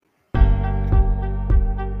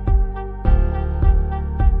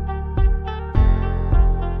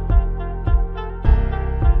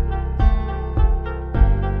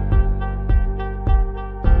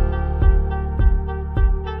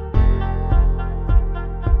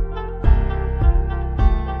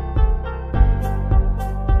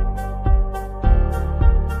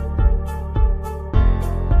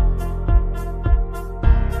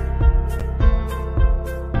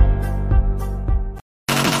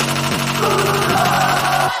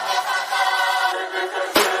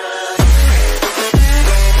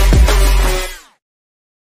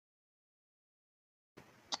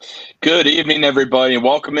Good evening, everybody.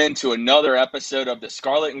 Welcome into another episode of the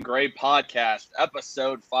Scarlet and Gray Podcast,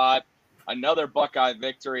 Episode 5. Another Buckeye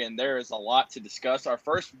victory, and there is a lot to discuss. Our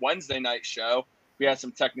first Wednesday night show. We had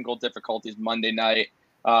some technical difficulties Monday night,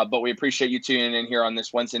 but we appreciate you tuning in here on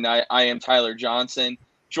this Wednesday night. I am Tyler Johnson,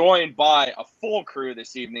 joined by a full crew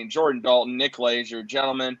this evening, Jordan Dalton, Nick Lazier.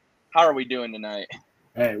 Gentlemen, how are we doing tonight?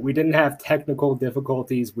 Hey, we didn't have technical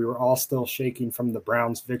difficulties. We were all still shaking from the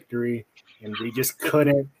Browns' victory, and we just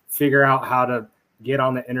couldn't figure out how to get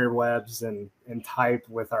on the interwebs and type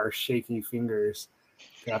with our shaky fingers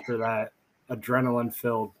after that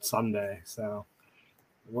adrenaline-filled Sunday. So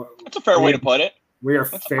that's a fair way to put it. We are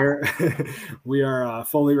we are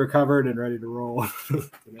fully recovered and ready to roll.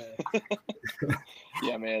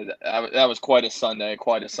 Yeah, man, that was quite a Sunday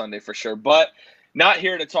for sure. But not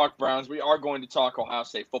here to talk Browns. We are going to talk Ohio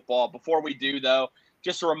State football. Before we do, though,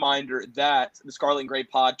 just a reminder that the Scarlet and Gray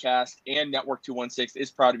Podcast and Network 216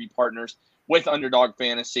 is proud to be partners with Underdog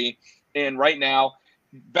Fantasy. And right now,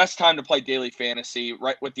 best time to play daily fantasy,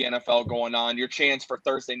 right with the NFL going on. Your chance for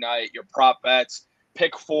Thursday night, your prop bets,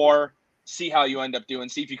 pick 4, see how you end up doing,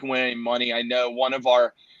 see if you can win any money. I know one of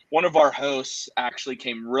our hosts actually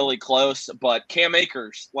came really close, but Cam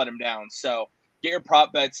Akers let him down. So get your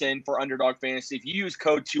prop bets in for Underdog Fantasy. If you use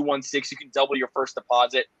code 216, you can double your first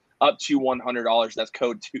deposit up to $100. That's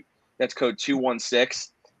code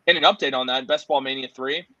 216. And an update on that, Best Ball Mania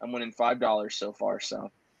 3, I'm winning $5 so far,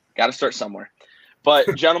 so got to start somewhere.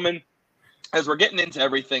 But, gentlemen, as we're getting into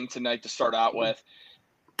everything tonight to start out with,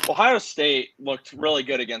 Ohio State looked really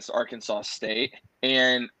good against Arkansas State.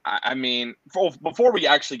 And, I mean, before we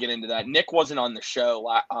actually get into that, Nick wasn't on the show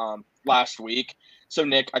last week. So,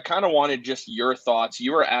 Nick, I kind of wanted just your thoughts.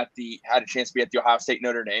 You were had a chance to be at the Ohio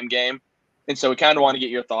State-Notre Dame game. And so we kind of want to get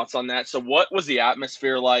your thoughts on that. So what was the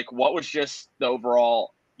atmosphere like? What was just the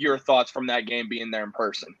overall your thoughts from that game being there in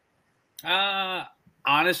person?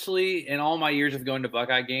 Honestly, in all my years of going to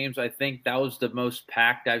Buckeye games, I think that was the most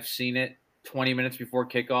packed I've seen it 20 minutes before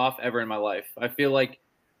kickoff ever in my life. I feel like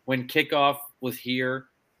when kickoff was here,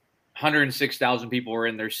 106,000 people were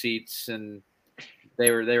in their seats and they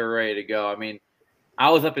were ready to go. I mean, I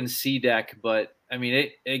was up in C deck, but I mean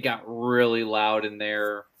it got really loud in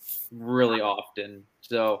there really often.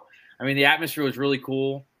 So, I mean, the atmosphere was really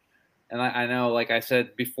cool. And I know, like I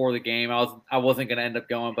said before the game, I wasn't going to end up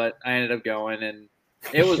going, but I ended up going, and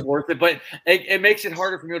it was worth it. But it makes it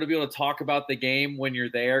harder for me to be able to talk about the game when you're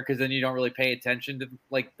there, because then you don't really pay attention to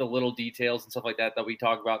like the little details and stuff like that we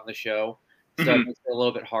talk about in the show. So it makes it a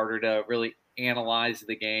little bit harder to really analyze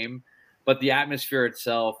the game. But the atmosphere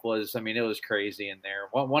itself was, I mean, it was crazy in there.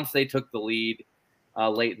 Once they took the lead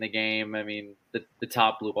late in the game, I mean, the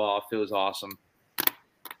top blew off. It was awesome.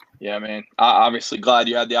 Yeah, man. Obviously glad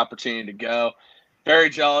you had the opportunity to go.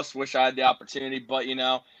 Very jealous. Wish I had the opportunity, but, you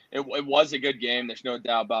know, it was a good game. There's no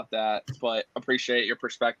doubt about that, but appreciate your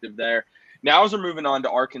perspective there. Now, as we're moving on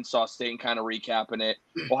to Arkansas State and kind of recapping it,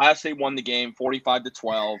 Ohio State won the game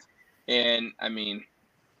 45-12, and, I mean,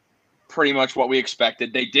 pretty much what we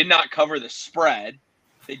expected. They did not cover the spread.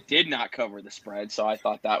 So I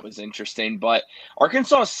thought that was interesting. But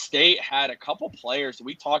Arkansas State had a couple players.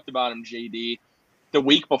 We talked about them, JD, the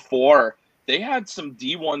week before. They had some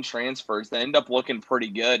D1 transfers that ended up looking pretty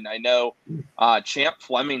good. And I know Champ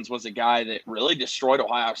Flemings was a guy that really destroyed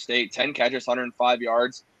Ohio State. 10 catches, 105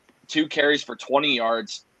 yards, 2 carries for 20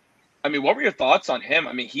 yards. I mean, what were your thoughts on him?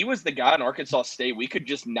 I mean, he was the guy in Arkansas State we could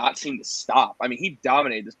just not seem to stop. I mean, he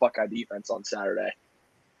dominated this Buckeye defense on Saturday.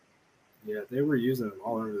 Yeah, they were using him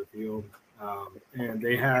all over the field. And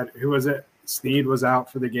they had – who was it? Snead was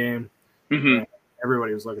out for the game. Mm-hmm.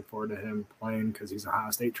 Everybody was looking forward to him playing because he's an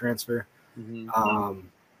Ohio State transfer. Mm-hmm.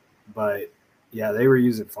 But, yeah, they were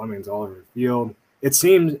using Flemings all over the field. It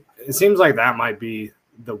seems like that might be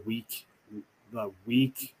the weak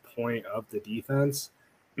point of the defense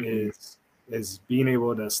is being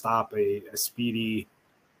able to stop a speedy,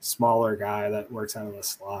 smaller guy that works out of the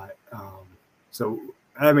slot. So –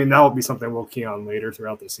 I mean, that will be something we'll key on later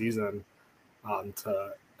throughout the season,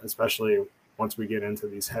 especially once we get into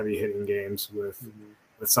these heavy-hitting games with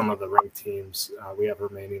some of the ranked teams we have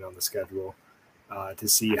remaining on the schedule, to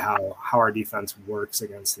see how our defense works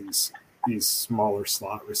against these smaller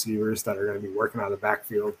slot receivers that are going to be working out of the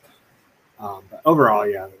backfield. But overall,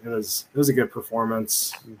 yeah, it was a good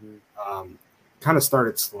performance. Kind of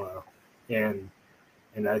started slow, and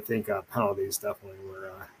I think penalties definitely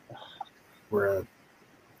were a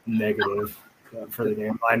negative for the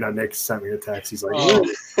game. I know Nick sent me a text. He's like,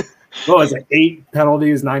 what was it, 8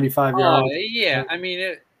 penalties, 95 yards? Yeah. I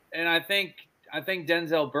mean, I think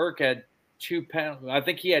Denzel Burke had 2 penalties. I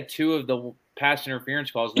think he had 2 of the pass interference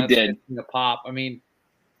calls. He did. The pop. I mean,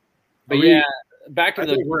 But yeah, back to I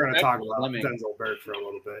think we're going to talk about Fleming. Denzel Burke for a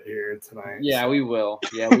little bit here tonight. Yeah, we will.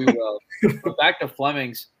 Yeah, we will. But back to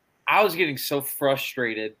Fleming's. I was getting so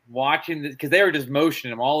frustrated watching because they were just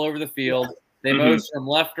motioning him all over the field. They motioned him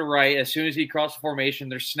left to right. As soon as he crossed the formation,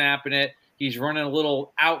 they're snapping it. He's running a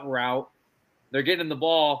little out route. They're getting the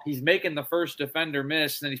ball. He's making the first defender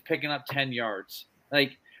miss, and then he's picking up 10 yards.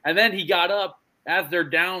 And then he got up as they're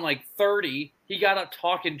down 30. He got up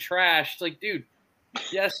talking trash. It's like, dude,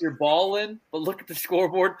 yes, you're balling, but look at the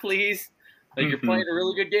scoreboard, please. You're playing a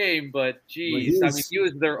really good game, but geez, he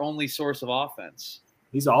was their only source of offense.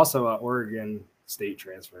 He's also an Oregon State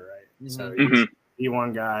transfer, right? So he's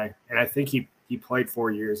D1 guy, and I think he played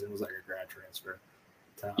 4 years and was like a grad transfer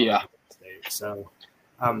to Oregon State. So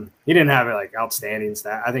he didn't have outstanding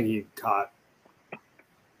stat. I think he caught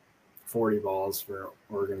 40 balls for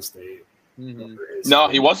Oregon State. No,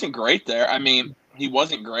 he wasn't great there. I mean, he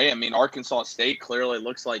wasn't great. I mean, Arkansas State clearly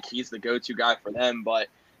looks like he's the go-to guy for them, but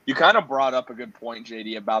you kind of brought up a good point,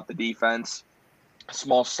 JD, about the defense,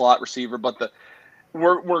 small slot receiver, but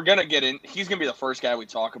we're going to get in. He's going to be the first guy we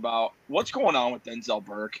talk about. What's going on with Denzel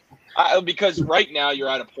Burke? Because right now you're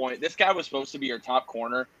at a point. This guy was supposed to be your top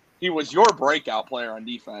corner. He was your breakout player on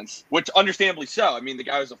defense, which understandably so. I mean, the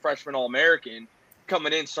guy was a freshman All-American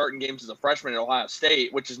coming in, starting games as a freshman at Ohio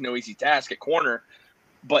State, which is no easy task at corner.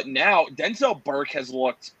 But now Denzel Burke has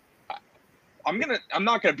looked – I'm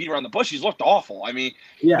not gonna beat around the bush. He's looked awful. I mean,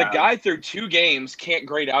 the guy through 2 games can't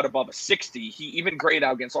grade out above a 60. He even graded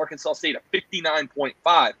out against Arkansas State a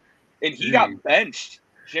 59.5, and he got benched.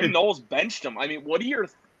 Jim Knowles benched him. I mean, what are your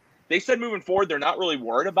 – they said moving forward they're not really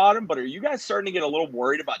worried about him, but are you guys starting to get a little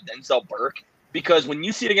worried about Denzel Burke? Because when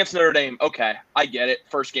you see it against Notre Dame, okay, I get it,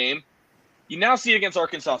 first game. You now see it against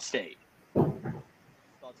Arkansas State.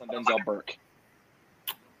 Thoughts on Denzel Burke?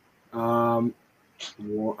 I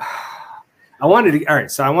wanted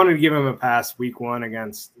to give him a pass week 1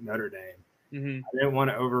 against Notre Dame. I didn't want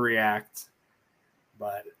to overreact,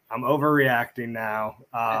 but I'm overreacting now.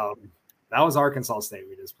 That was Arkansas State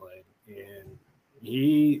we just played, and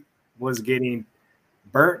he was getting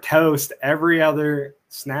burnt toast every other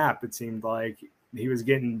snap. It seemed like he was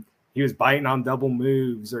biting on double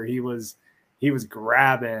moves, or he was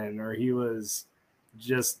grabbing, or he was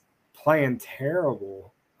just playing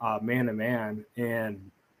terrible man to man, and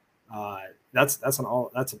that's a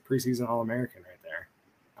preseason All-American right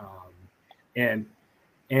there.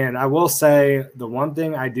 And I will say the one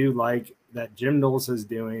thing I do like that Jim Knowles is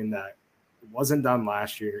doing that wasn't done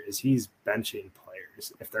last year is he's benching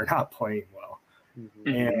players if they're not playing well.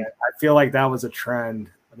 And I feel like that was a trend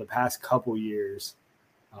of the past couple years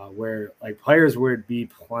where players would be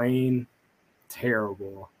playing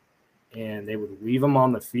terrible and they would leave them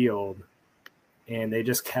on the field and they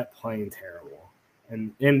just kept playing terrible.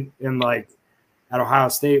 And in at Ohio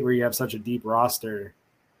State, where you have such a deep roster,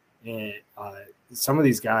 and some of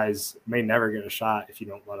these guys may never get a shot if you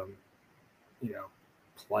don't let them,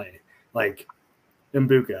 play. Like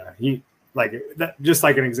Mbuka, just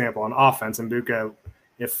like an example on offense, Mbuka,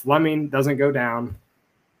 if Fleming doesn't go down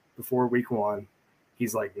before week 1,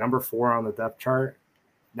 he's number 4 on the depth chart.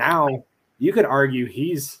 Now you could argue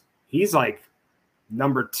he's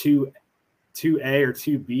number 2A or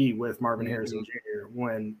 2B with Marvin Harrison Jr.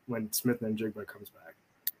 when Smith and Jigba comes back.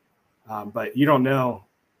 But you don't know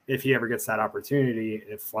if he ever gets that opportunity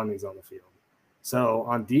if Fleming's on the field. So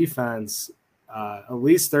on defense, at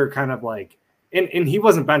least they're kind of and he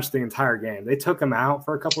wasn't benched the entire game. They took him out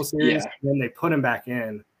for a couple series, and then they put him back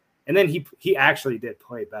in. And then he actually did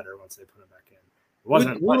play better once they put him back in. It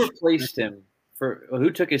wasn't who replaced him? Who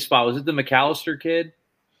took his spot? Was it the McAllister kid?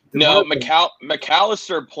 No,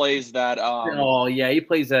 McAllister plays that. He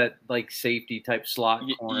plays that safety type slot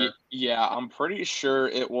corner. Yeah, I'm pretty sure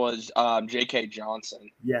it was J.K. Johnson.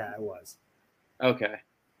 Yeah, it was. Okay.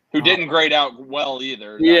 Who didn't grade out well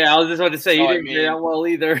either. Yeah, I was just about to say he didn't grade out well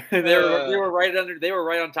either. They were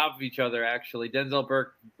right on top of each other actually. Denzel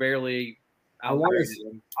Burke barely. I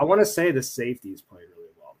want to say the safeties played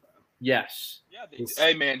really well though. Yes. Yeah.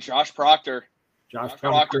 Hey man, Josh Proctor. Josh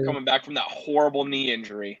Proctor coming back from that horrible knee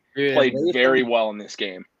injury played very well in this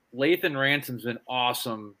game. Lathan Ransom's been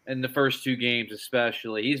awesome in the first 2 games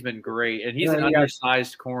especially. He's been great, and he's an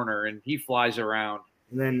undersized corner, and he flies around.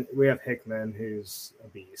 And then we have Hickman, who's a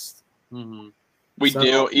beast. We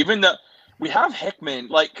do. Even though we have Hickman,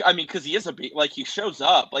 because he is a beast. He shows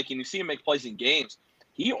up, and you see him make plays in games.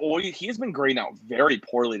 He has been grading out very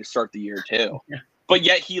poorly to start the year too. Yeah. But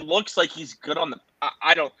yet he looks like he's good on the –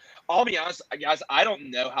 I'll be honest, guys, I don't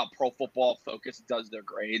know how Pro Football Focus does their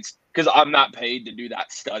grades because I'm not paid to do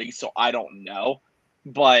that study, so I don't know.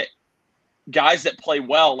 But guys that play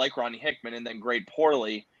well, like Ronnie Hickman, and then grade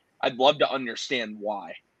poorly, I'd love to understand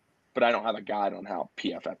why, but I don't have a guide on how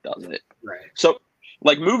PFF does it. Right. So,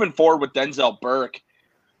 like, moving forward with Denzel Burke,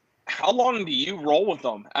 how long do you roll with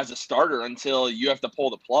him as a starter until you have to pull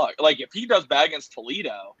the plug? Like, if he does bad against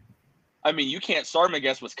Toledo, I mean, you can't start him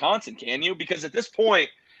against Wisconsin, can you? Because at this point,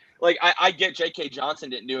 like, I get J.K. Johnson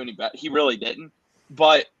didn't do any better. He really didn't.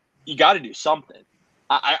 But you got to do something.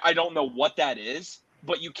 I don't know what that is,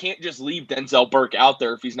 but you can't just leave Denzel Burke out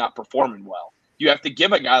there if he's not performing well. You have to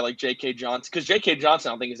give a guy like J.K. Johnson, because J.K. Johnson,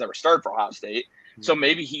 I don't think he's ever started for Ohio State. So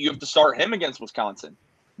maybe you have to start him against Wisconsin.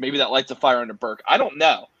 Maybe that lights a fire under Burke. I don't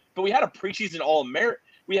know. But we had a preseason All-American.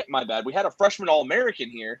 We had a freshman All-American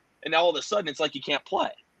here, and now all of a sudden it's like he can't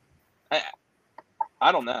play.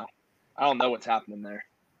 I don't know. I don't know what's happening there.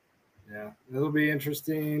 Yeah, it'll be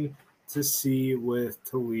interesting to see with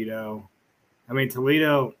Toledo. I mean,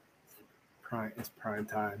 Toledo, it's prime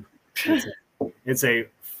time. It's a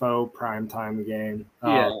faux prime time game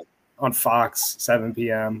on Fox, 7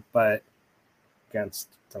 p.m., but against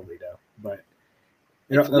Toledo. But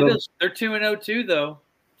they're 2-0 too, though.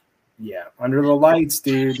 Yeah, under the lights,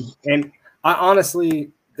 dude. And I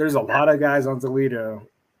honestly, there's a lot of guys on Toledo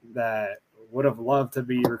that would have loved to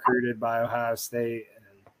be recruited by Ohio State. And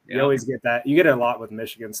you always get that. You get it a lot with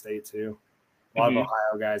Michigan State, too. A lot of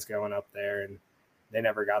Ohio guys going up there, and they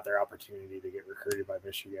never got their opportunity to get recruited by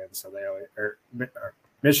Michigan. So they always, or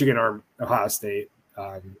Michigan or Ohio State.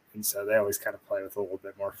 And so they always kind of play with a little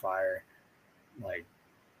bit more fire. Like,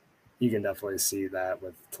 you can definitely see that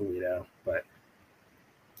with Toledo. But,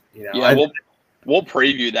 you know, we'll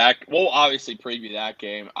preview that. We'll obviously preview that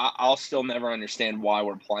game. I'll still never understand why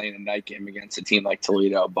we're playing a night game against a team like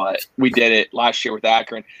Toledo, but we did it last year with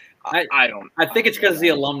Akron. I think it's because the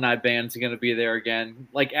alumni band's going to be there again.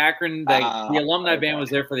 Like Akron, the alumni band was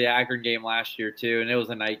there for the Akron game last year too, and it was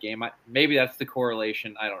a night game. Maybe that's the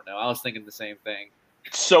correlation. I don't know. I was thinking the same thing.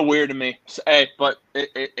 It's so weird to me. But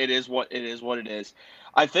it is what it is.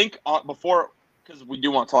 I think before, because we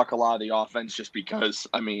do want to talk a lot of the offense, just because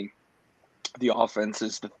I mean, the offense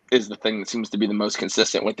is the thing that seems to be the most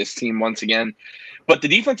consistent with this team once again. But the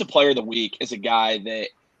defensive player of the week is a guy that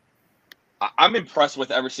I'm impressed with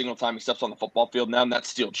every single time he steps on the football field now, and that's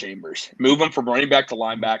Steele Chambers. Move him from running back to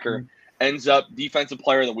linebacker, ends up defensive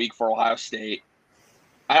player of the week for Ohio State.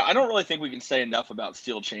 I don't really think we can say enough about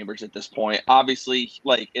Steele Chambers at this point. Obviously,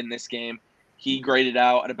 like in this game, he graded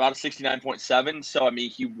out at about a 69.7. So, I mean,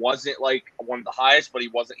 he wasn't like one of the highest, but he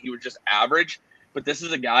was just average. But this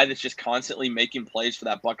is a guy that's just constantly making plays for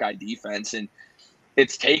that Buckeye defense. And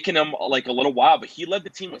it's taken him like a little while, but he led the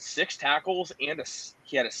team with 6 tackles and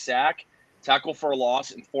he had a sack, tackle for a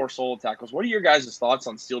loss, and 4 solo tackles. What are your guys' thoughts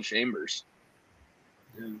on Steele Chambers?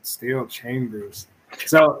 Dude, Steele Chambers.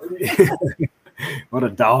 So, what a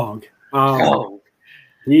dog.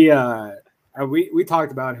 We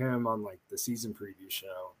talked about him on like the season preview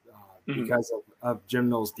show because of Jim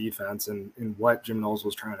Knowles' defense and what Jim Knowles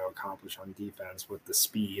was trying to accomplish on defense with the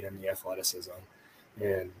speed and the athleticism.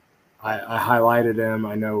 And I highlighted him.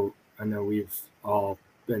 I know we've all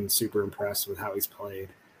been super impressed with how he's played,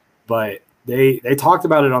 but they talked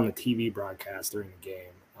about it on the TV broadcast during the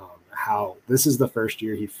game, how this is the first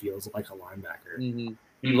year he feels like a linebacker. Mm-hmm.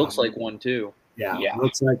 He looks like one too. Yeah,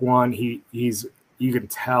 looks like one. He's you can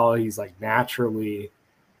tell he's like naturally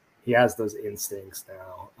he has those instincts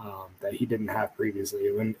now that he didn't have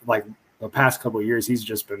previously. When like the past couple of years, he's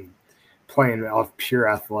just been playing off pure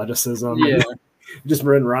athleticism. Yeah, just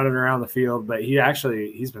been running around the field. But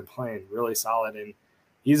he's been playing really solid, and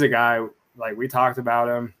he's a guy like we talked about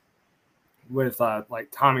him with like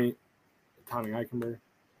Tommy Eichenberg,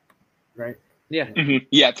 right? Yeah, mm-hmm.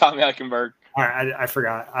 Yeah, Tommy Eichenberg. All right, I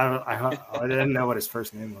forgot. I didn't know what his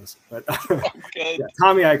first name was, but yeah,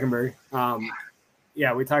 Tommy Eichenberg.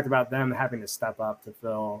 Yeah, we talked about them having to step up to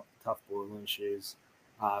fill tough Borland shoes.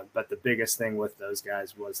 But the biggest thing with those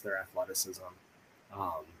guys was their athleticism.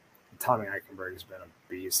 Tommy Eichenberg has been a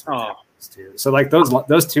beast too. So like those 2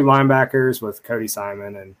 linebackers with Cody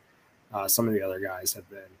Simon and some of the other guys have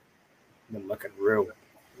been looking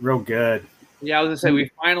real good. Yeah, I was gonna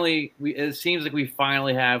say it seems like we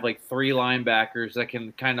finally have like 3 linebackers that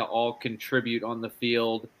can kind of all contribute on the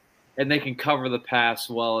field, and they can cover the pass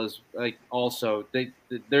well as like also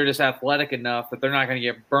they're just athletic enough that they're not going to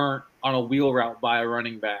get burnt on a wheel route by a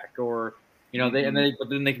running back, or but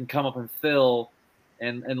then they can come up and fill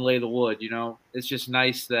and lay the wood. It's just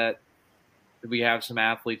nice that we have some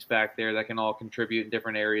athletes back there that can all contribute in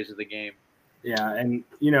different areas of the game. Yeah, and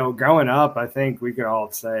growing up, I think we could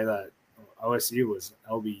all say that OSU was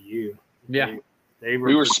LBU. Yeah.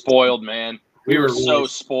 We were spoiled, man. We were so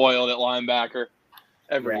spoiled at linebacker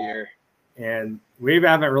every year. And we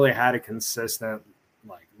haven't really had a consistent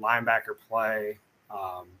like linebacker play,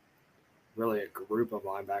 really a group of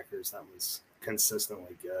linebackers that was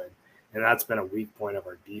consistently good. And that's been a weak point of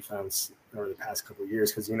our defense over the past couple of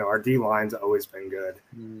years because, our D-line's always been good.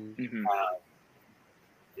 Mm-hmm.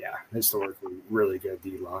 Historically really good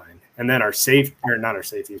D-line. And then our not our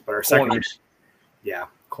safeties, but our secondary. Yeah,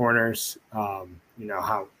 corners. How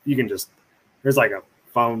you can just – there's like a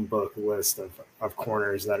phone book list of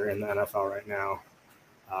corners that are in the NFL right now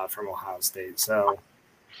from Ohio State. So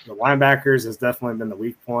the linebackers has definitely been the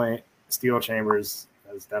weak point. Steel Chambers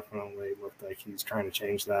has definitely looked like he's trying to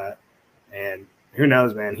change that. And who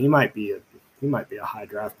knows, man? He might be a high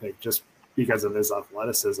draft pick just because of his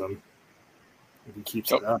athleticism. If he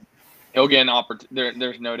keeps it up, he'll get an opportunity.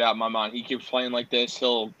 There's no doubt in my mind. He keeps playing like this,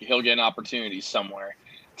 he'll get an opportunity somewhere.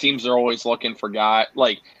 Teams are always looking for guys.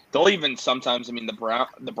 Like they'll even sometimes. I mean,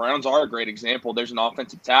 the Browns are a great example. There's an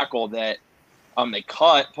offensive tackle that they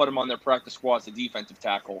put him on their practice squad as a defensive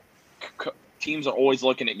tackle. Teams are always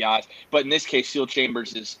looking at guys, but in this case, Steel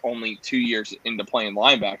Chambers is only 2 years into playing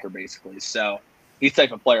linebacker, basically. So he's the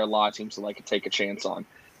type of player a lot of teams would like to take a chance on.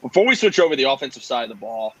 Before we switch over to the offensive side of the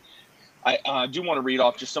ball, I do want to read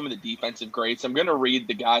off just some of the defensive grades. I'm going to read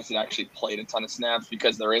the guys that actually played a ton of snaps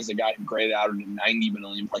because there is a guy who graded out at a 90, but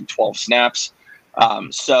only played 12 snaps.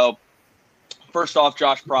 So first off,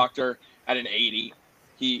 Josh Proctor at an 80.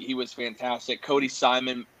 He was fantastic. Cody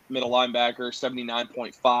Simon, middle linebacker,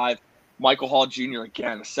 79.5. Michael Hall Jr.,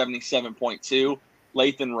 again, a 77.2.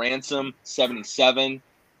 Lathan Ransom, 77.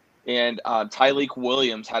 And Tyleek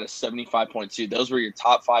Williams had a 75.2. Those were your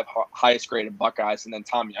top 5 highest graded Buckeyes. And then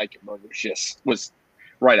Tommy Eichenberg was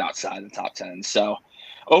right outside the top 10. So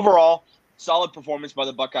overall, solid performance by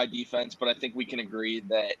the Buckeye defense. But I think we can agree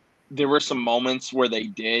that there were some moments where they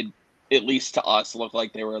did, at least to us, look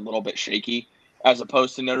like they were a little bit shaky as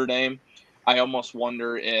opposed to Notre Dame. I almost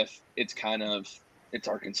wonder if it's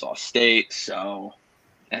Arkansas State. So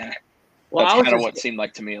that's kind of what it seemed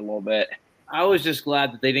like to me a little bit. I was just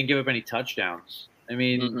glad that they didn't give up any touchdowns. I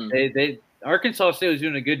mean, they Arkansas State was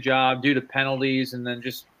doing a good job due to penalties and then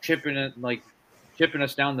just chipping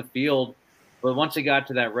us down the field. But once it got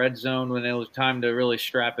to that red zone when it was time to really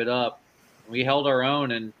strap it up, we held our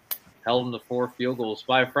own and held them to 4 field goals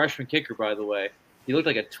by a freshman kicker, by the way. He looked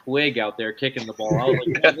like a twig out there kicking the ball. I was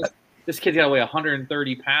like, man, this kid's got to weigh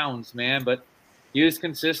 130 pounds, man. But he was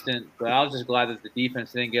consistent. But I was just glad that the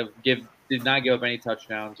defense did not give up any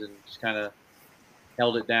touchdowns and just kind of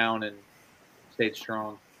held it down and stayed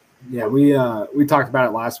strong. Yeah, we talked about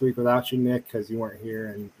it last week without you, Nick, because you weren't here,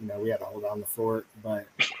 and we had to hold down the fort. But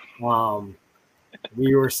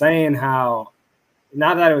we were saying how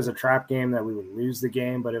not that it was a trap game that we would lose the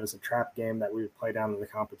game, but it was a trap game that we would play down to the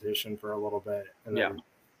competition for a little bit, and then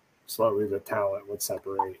slowly the talent would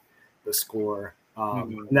separate the score.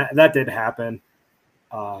 And that did happen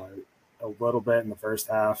a little bit in the first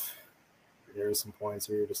half. There were some points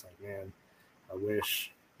where you're just like, man, I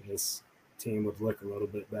wish this team would look a little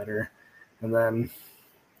bit better. And then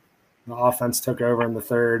the offense took over in the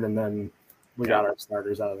third, and then we got our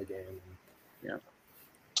starters out of the game.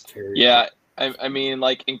 I mean,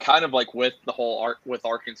 like, and kind of like with the whole with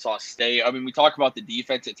Arkansas State, I mean, we talk about the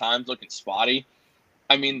defense at times looking spotty.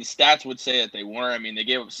 I mean, the stats would say that they weren't. I mean, they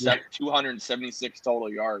gave up 276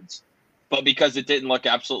 total yards. But because it didn't look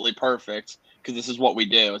absolutely perfect, because this is what we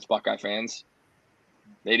do as Buckeye fans,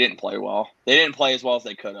 they didn't play well. They didn't play as well as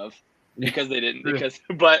they could have because they didn't.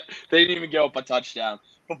 But they didn't even give up a touchdown.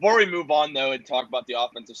 Before we move on, though, and talk about the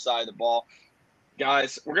offensive side of the ball,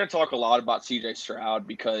 guys, we're going to talk a lot about C.J. Stroud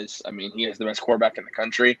because, I mean, he is the best quarterback in the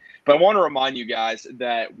country. But I want to remind you guys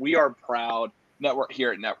that we are proud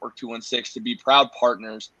here at Network 216 to be proud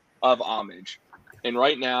partners of Homage. And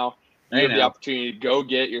right now, you have the opportunity to go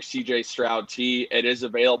get your C.J. Stroud tee. It is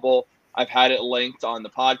available. I've had it linked on the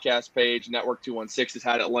podcast page. Network 216 has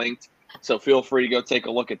had it linked. So feel free to go take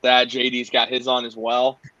a look at that. JD's got his on as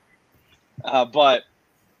well. But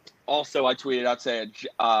also I tweeted out saying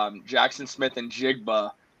Jackson Smith and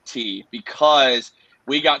Jigba tee because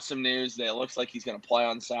we got some news that it looks like he's going to play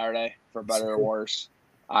on Saturday for better or worse.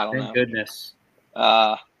 I don't know. Thank goodness.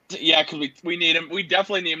 Yeah, because we need him. We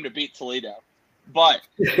definitely need him to beat Toledo. But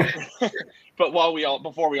before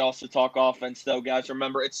we also talk offense, though, guys,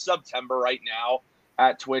 remember it's September right now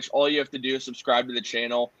at Twitch. All you have to do is subscribe to the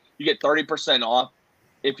channel. You get 30% off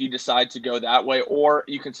if you decide to go that way, or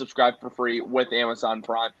you can subscribe for free with Amazon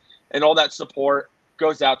Prime. And all that support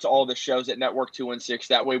goes out to all the shows at Network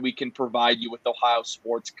 216. That way we can provide you with Ohio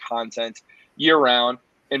sports content year-round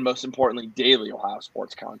and, most importantly, daily Ohio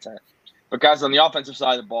sports content. But, guys, on the offensive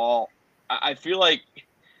side of the ball, I feel like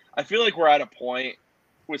we're at a point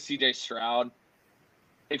with C.J. Stroud.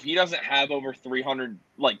 if he doesn't have over 300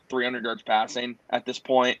 yards passing at this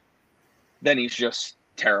point, then he's just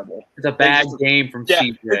terrible. It's a bad game from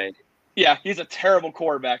CJ. Yeah, he's a terrible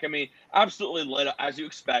quarterback. I mean, absolutely lit up, as you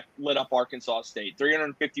expect, lit up Arkansas State.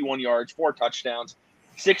 351 yards, 4 touchdowns,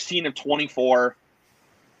 16 of 24.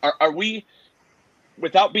 Are we,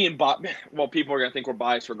 without being well, people are going to think we're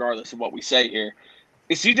biased regardless of what we say here.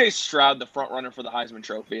 Is CJ Stroud the front runner for the Heisman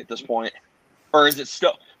Trophy at this point? Or is it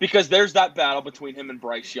still – because there's that battle between him and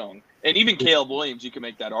Bryce Young. And even Caleb Williams, you can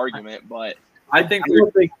make that argument, but – I think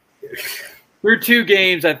through 2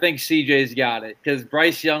 games, I think CJ's got it because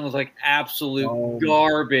Bryce Young was like absolute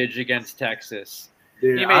garbage against Texas.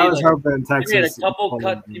 Dude, I was hoping Texas.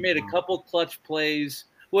 He made a couple clutch plays,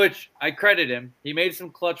 which I credit him. He made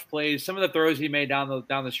some clutch plays. Some of the throws he made down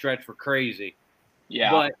the stretch were crazy.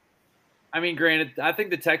 Yeah, but I mean, granted, I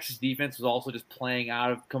think the Texas defense was also just playing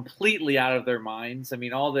completely out of their minds. I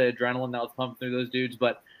mean, all the adrenaline that was pumped through those dudes.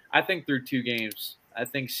 But I think through 2 games, I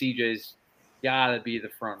think CJ's got to be the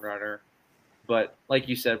front runner. But like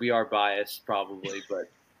you said, we are biased probably, but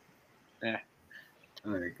I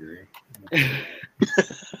agree.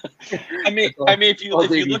 I mean, if you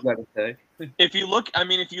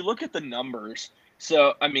look at the numbers,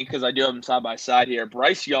 so I mean, because I do have them side by side here,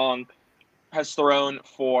 Bryce Young has thrown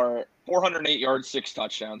for 408 yards, 6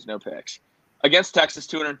 touchdowns, no picks. Against Texas,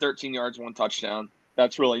 213 yards, 1 touchdown.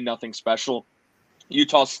 That's really nothing special.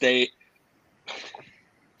 Utah State.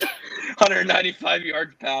 195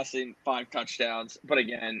 yards passing, 5 touchdowns. But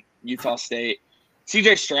again, Utah State.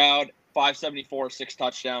 CJ Stroud, 574, 6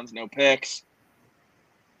 touchdowns, no picks.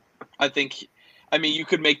 I mean, you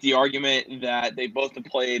could make the argument that they both have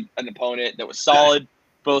played an opponent that was solid,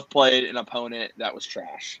 both played an opponent that was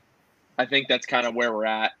trash. I think that's kind of where we're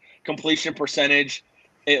at. Completion percentage,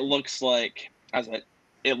 it looks like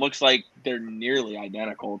they're nearly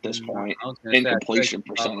identical at this point in completion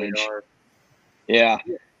percentage. Yeah.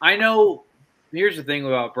 I know. Here's the thing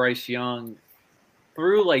about Bryce Young.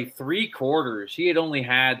 Through like 3 quarters, he had only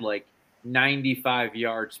had like 95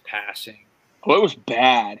 yards passing. Oh, it was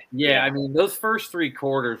bad. Yeah, I mean, those first 3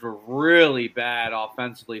 quarters were really bad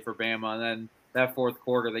offensively for Bama. And then that 4th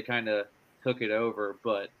quarter, they kind of took it over.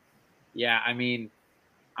 But, yeah, I mean,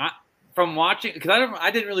 from watching – because I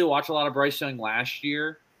didn't really watch a lot of Bryce Young last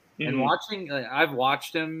year. And I've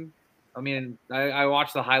watched him – I mean, I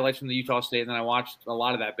watched the highlights from the Utah State, and then I watched a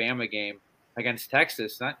lot of that Bama game against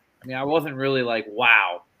Texas. And I wasn't really like,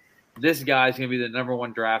 wow, this guy's going to be the number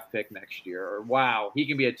 1 draft pick next year, or wow, he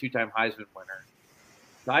can be a 2-time Heisman winner.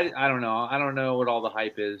 So I don't know. I don't know what all the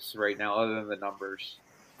hype is right now other than the numbers.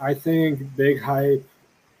 I think big hype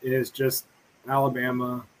is just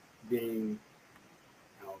Alabama being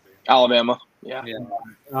Alabama. Yeah.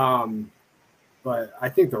 But I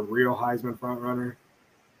think the real Heisman front runner,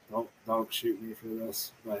 don't shoot me for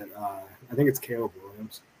this, but I think it's Caleb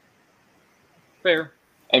Williams. Fair.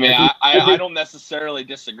 I mean, I don't necessarily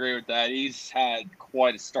disagree with that. He's had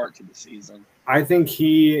quite a start to the season. I think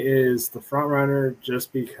he is the front runner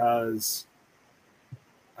just because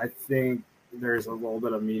I think there's a little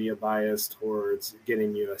bit of media bias towards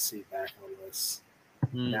getting USC back on this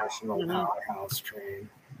national powerhouse train.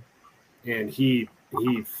 And he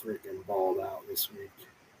freaking balled out this week.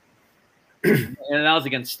 And that was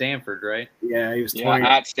against Stanford, right? Yeah, he was 20.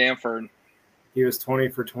 At Stanford. He was 20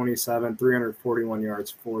 for 27, 341 yards,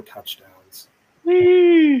 4 touchdowns.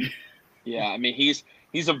 Yeah, I mean, he's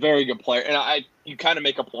a very good player. And you kind of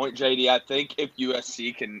make a point, JD. I think if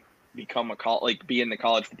USC can become be in the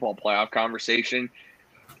college football playoff conversation,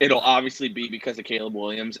 it'll obviously be because of Caleb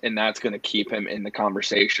Williams, and that's going to keep him in the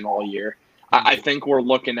conversation all year. I think we're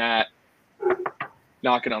looking at,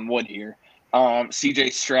 knocking on wood here,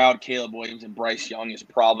 CJ Stroud, Caleb Williams, and Bryce Young is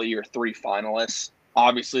probably your 3 finalists.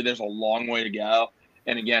 Obviously, there's a long way to go.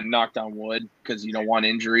 And again, knocked on wood because you don't want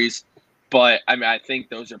injuries. But, I mean, I think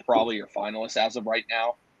those are probably your finalists as of right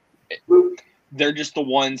now. They're just the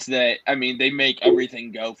ones that, I mean, they make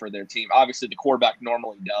everything go for their team. Obviously, the quarterback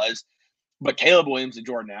normally does. But Caleb Williams and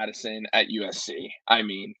Jordan Addison at USC, I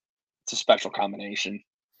mean, it's a special combination.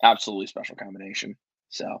 Absolutely special combination.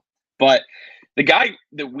 So, but the guy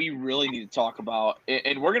that we really need to talk about,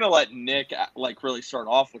 and we're gonna let Nick really start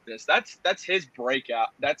off with this. That's his breakout.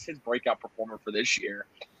 That's his breakout performer for this year.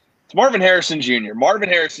 It's Marvin Harrison Jr. Marvin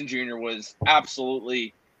Harrison Jr. was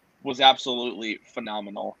absolutely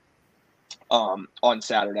phenomenal on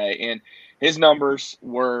Saturday, and his numbers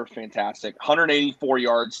were fantastic. 184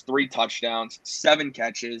 yards, 3 touchdowns, 7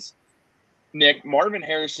 catches. Nick, Marvin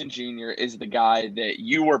Harrison Jr. is the guy that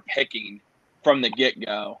you were picking from the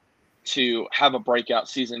get-go to have a breakout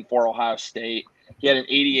season for Ohio State. He had an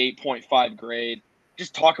 88.5 grade.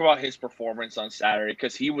 just talk about his performance on Saturday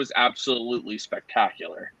because he was absolutely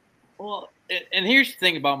spectacular. Well, and here's the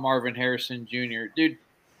thing about Marvin Harrison Jr. Dude,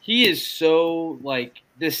 he is so, like,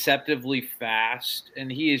 deceptively fast,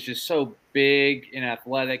 and he is just so big and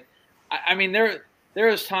athletic. I mean, there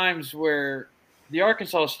was times where the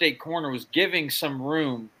Arkansas State corner was giving some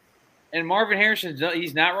room, and Marvin Harrison,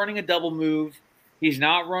 he's not running a double move. He's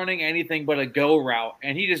not running anything but a go route,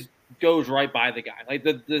 and he just goes right by the guy. Like,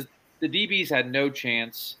 the DBs had no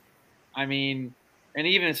chance. I mean, and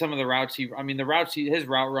even some of the routes his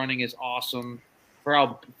route running is awesome.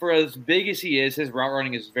 For as big as he is, his route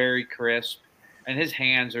running is very crisp, and his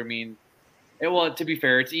hands are to be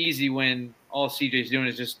fair, it's easy when all CJ's doing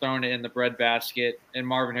is just throwing it in the breadbasket, and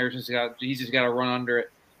Marvin Harrison's just got to run under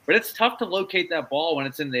it. But it's tough to locate that ball when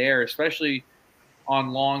it's in the air, especially on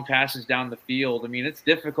long passes down the field. I mean, it's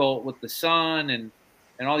difficult with the sun and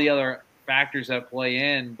all the other factors that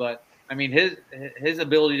play in, but I mean, his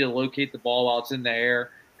ability to locate the ball while it's in the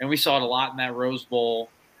air, and we saw it a lot in that Rose Bowl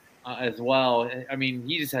as well. I mean,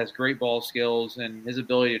 he just has great ball skills, and his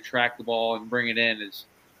ability to track the ball and bring it in is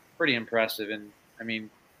pretty impressive. And I mean,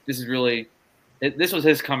 this was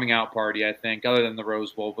his coming out party, I think, other than the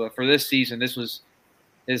Rose Bowl. But for this season, this was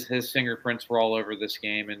his fingerprints were all over this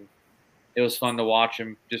game, and it was fun to watch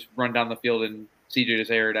him just run down the field and CJ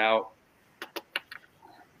just air it out.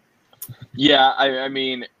 Yeah, I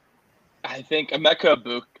mean, I think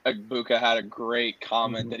Emeka Egbuka had a great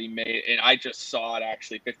comment that he made, and I just saw it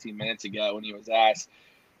actually 15 minutes ago when he was asked.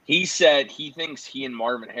 He said he thinks he and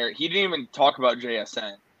Marvin Harrison – he didn't even talk about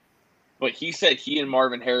JSN, but he said he and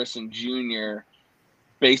Marvin Harrison Jr.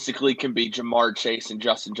 basically can be Jamar Chase and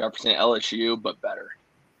Justin Jefferson at LSU, but better.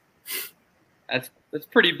 That's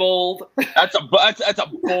pretty bold. That's a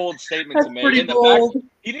bold statement to make. Pretty and the bold. fact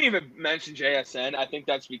he didn't even mention JSN. I think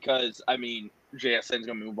that's because JSN's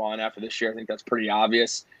gonna move on after this year. I think that's pretty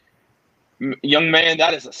obvious. Young man,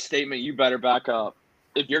 that is a statement you better back up.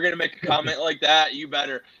 If you're gonna make a comment like that, you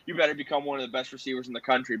better become one of the best receivers in the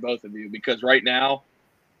country, both of you, because right now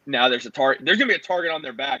there's a target. There's gonna be a target on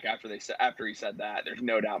their back after he said that. There's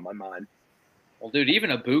no doubt in my mind. Well, dude, even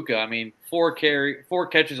Egbuka, I mean, 4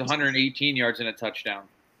 catches, 118 yards, and a touchdown.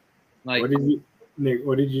 Like, what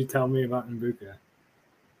did you tell me about Egbuka?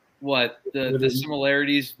 What the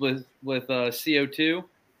similarities with CO2?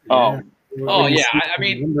 Oh, yeah. I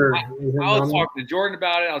mean, I was talking to Jordan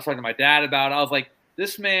about it. I was talking to my dad about it. I was like,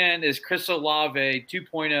 this man is Chris Olave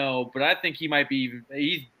 2.0, but I think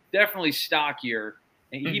he's definitely stockier,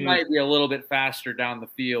 and he might be a little bit faster down the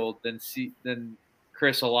field than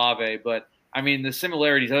Chris Olave, but. I mean, the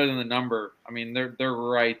similarities, other than the number, I mean, they're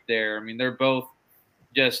right there. I mean, they're both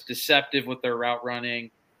just deceptive with their route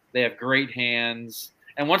running. They have great hands,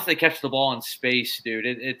 and once they catch the ball in space, dude,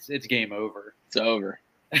 it's game over. It's over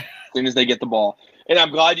as soon as they get the ball. And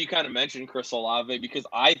I'm glad you kind of mentioned Chris Olave because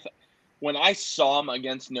when I saw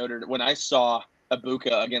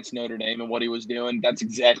Egbuka against Notre Dame and what he was doing, that's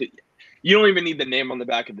exactly. You don't even need the name on the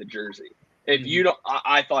back of the jersey. If you don't,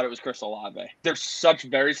 I thought it was Chris Olave. They're such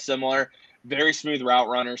very similar. Very smooth route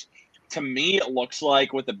runners. To me, it looks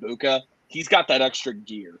like with Egbuka, he's got that extra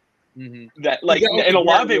gear. That and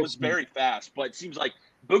Olave was very fast, but it seems like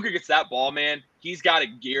Egbuka gets that ball, man. He's got a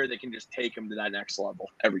gear that can just take him to that next level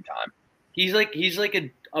every time. He's like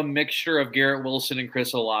a mixture of Garrett Wilson and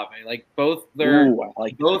Chris Olave. Like both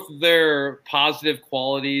their positive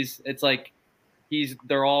qualities. It's like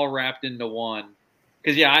they're all wrapped into one.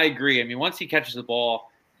 Because yeah, I agree. I mean, once he catches the ball,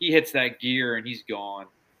 he hits that gear and he's gone.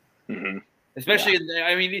 Especially,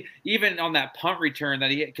 I mean, even on that punt return that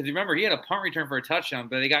because remember he had a punt return for a touchdown,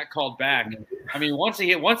 but they got called back. I mean, once he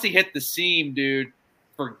hit the seam, dude,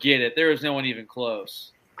 forget it. There was no one even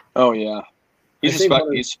close. Oh yeah, he's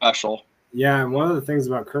special. Yeah, and one of the things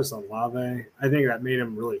about Chris Olave, I think that made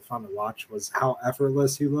him really fun to watch was how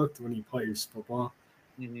effortless he looked when he plays football.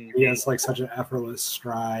 He has like such an effortless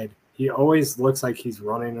stride. He always looks like he's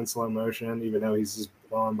running in slow motion, even though he's just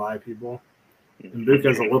blowing by people. And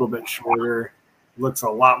Buka's a little bit shorter, looks a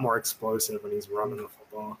lot more explosive when he's running the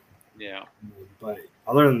football. Yeah. But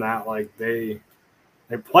other than that, like they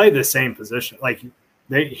play the same position. Like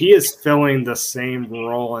he is filling the same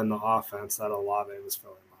role in the offense that Olave was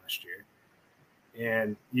filling last year.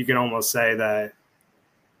 And you can almost say that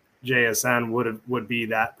JSN would be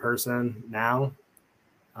that person now.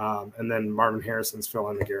 And then Marvin Harrison's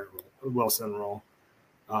filling the Garrett Wilson role.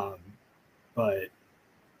 But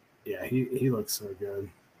yeah, he looks so good.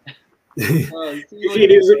 He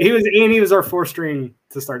was our 4th string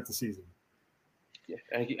to start the season.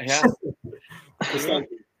 Yeah.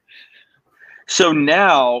 So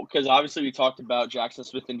now, because obviously we talked about Jackson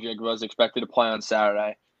Smith and Jigba is expected to play on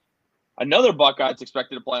Saturday. Another Buckeye that's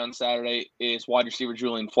expected to play on Saturday is wide receiver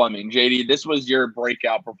Julian Fleming. JD, this was your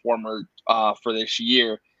breakout performer for this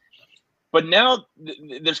year. But now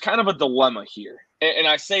there's kind of a dilemma here. And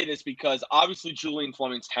I say this because obviously Julian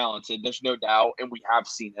Fleming's talented. There's no doubt, and we have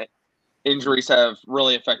seen it. Injuries have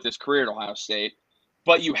really affected his career at Ohio State.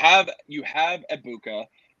 But you have Ibuka.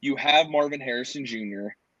 You have Marvin Harrison Jr.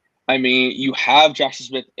 I mean, you have Jackson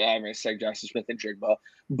Smith. I'm going to say Jackson Smith and Jigba.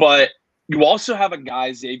 But you also have a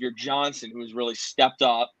guy, Xavier Johnson, who has really stepped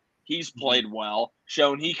up. He's played well,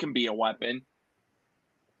 shown he can be a weapon.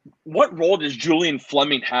 What role does Julian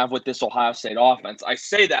Fleming have with this Ohio State offense? I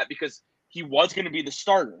say that because he was going to be the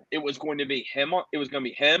starter. It was going to be him. It was going to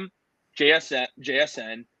be him,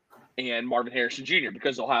 JSN, and Marvin Harrison Jr.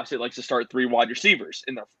 because Ohio State likes to start 3 wide receivers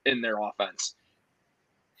in their offense.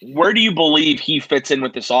 Where do you believe he fits in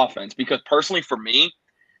with this offense? Because personally, for me,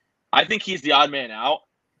 I think he's the odd man out,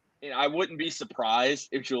 and I wouldn't be surprised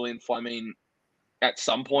if Julian Fleming at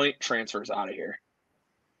some point transfers out of here.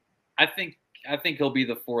 I think he'll be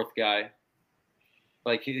the 4th guy.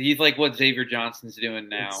 Like he's like what Xavier Johnson's doing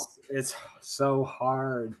now. It's so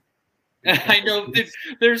hard. I know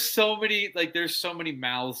there's so many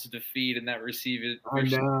mouths to feed in that receiving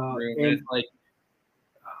room. It's like,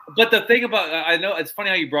 but the thing about I know it's funny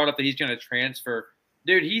how you brought up that he's going to transfer.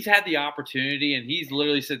 Dude, he's had the opportunity and he's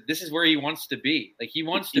literally said this is where he wants to be. Like he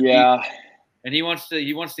wants to be, and he wants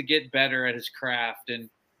to get better at his craft and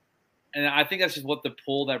I think that's just what the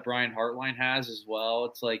pull that Brian Hartline has as well.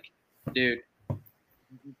 It's like, dude,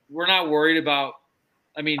 we're not worried about.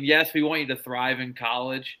 I mean, yes, we want you to thrive in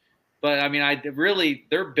college. But, I mean,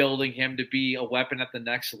 they're building him to be a weapon at the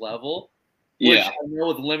next level. Which I know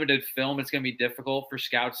with limited film, it's going to be difficult for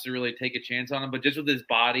scouts to really take a chance on him. But just with his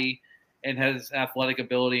body and his athletic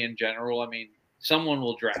ability in general, I mean, someone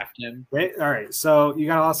will draft him. All right. So you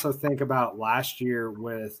got to also think about last year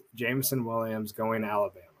with Jameson Williams going to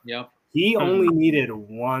Alabama. Yep. He only needed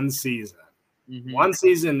one season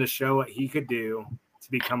to show what he could do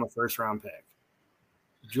to become a first-round pick.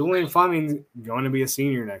 Julian Fleming's going to be a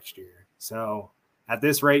senior next year. So at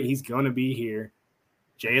this rate, he's going to be here.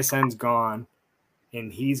 JSN's gone,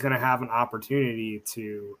 and he's going to have an opportunity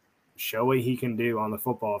to show what he can do on the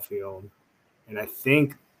football field. And I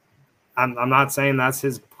think I'm not saying that's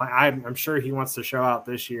his plan. I'm sure he wants to show out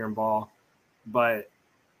this year in ball, but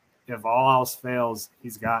if all else fails,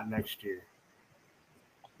 he's got next year.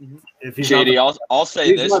 If he's JD, I'll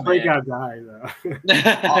say this, man. Breakout guy,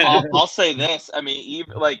 though. I'll say this. I mean,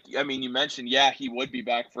 you mentioned, he would be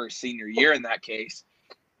back for his senior year in that case.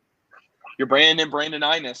 You're Brandon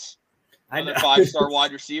Inus, another 5-star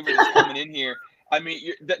wide receiver that's coming in here. I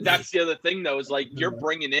mean, that's the other thing, though, is like you're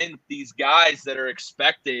bringing in these guys that are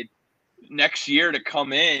expected next year to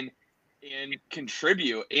come in and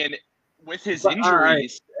contribute. And with his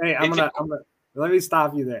injuries, right. Hey, let me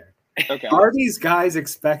stop you there. Okay. Are these guys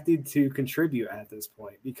expected to contribute at this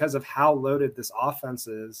point because of how loaded this offense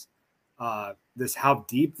is, how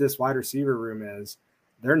deep this wide receiver room is?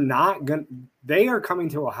 They are coming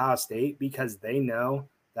to Ohio State because they know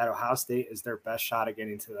that Ohio State is their best shot at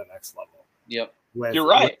getting to the next level. Yep. You're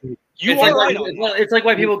right. It's like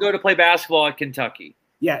why people go to play basketball at Kentucky.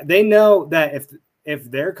 Yeah, they know that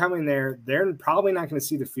if they're coming there, they're probably not going to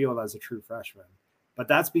see the field as a true freshman. But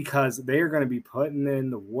that's because they are going to be putting in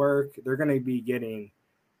the work. They're going to be getting,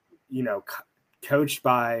 coached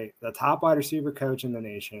by the top wide receiver coach in the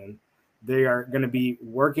nation. They are going to be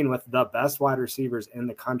working with the best wide receivers in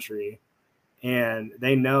the country, and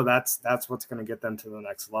they know that's what's going to get them to the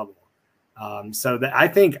next level. I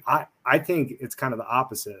think it's kind of the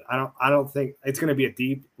opposite. I don't think it's going to be a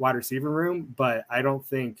deep wide receiver room, but I don't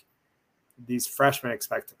think these freshmen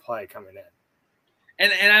expect to play coming in.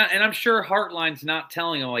 And I'm sure Hartline's not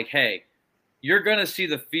telling him like, hey, you're going to see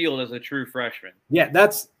the field as a true freshman. Yeah,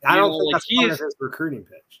 I don't think that's part of his recruiting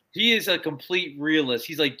pitch. He is a complete realist.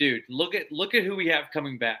 He's like, dude, look at who we have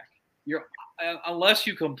coming back. Unless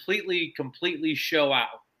you completely show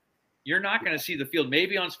out, you're not going to see the field.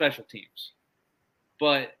 Maybe on special teams,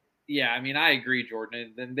 but yeah, I mean, I agree,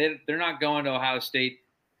 Jordan. And they're not going to Ohio State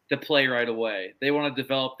to play right away. They want to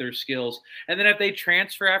develop their skills. And then if they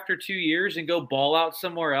transfer after 2 years and go ball out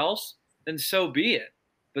somewhere else, then so be it.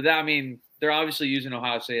 But they're obviously using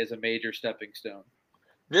Ohio State as a major stepping stone.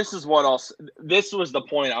 This is what else. This was the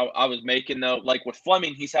point I was making, though. Like with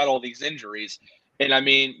Fleming, he's had all these injuries. And I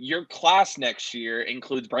mean, your class next year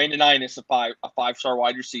includes Brandon Inus, a 5-star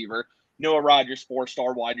wide receiver, Noah Rogers,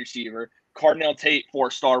 4-star wide receiver, Cardinal Tate,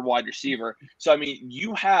 4-star wide receiver. So, I mean,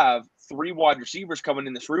 you have 3 wide receivers coming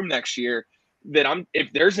in this room next year that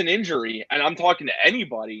if there's an injury, and I'm talking to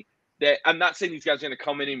anybody, that I'm not saying these guys are going to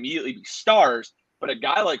come in and immediately be stars, But a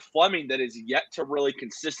guy like Fleming that is yet to really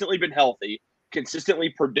consistently been healthy, consistently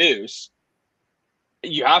produce,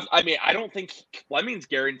 I don't think Fleming's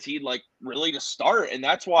guaranteed, like, really to start. And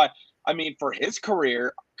that's why, for his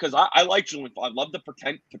career, because I like Julian, I love the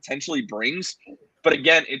potential he brings. But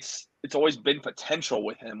again, it's always been potential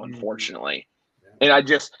with him, unfortunately. And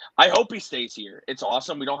I hope he stays here. It's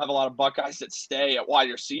awesome. We don't have a lot of Buckeyes that stay at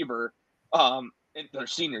wide receiver in their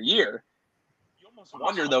senior year. You almost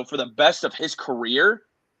wonder, though, for the best of his career,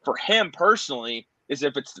 for him personally, is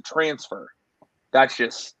if it's the transfer. That's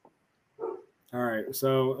just – All right.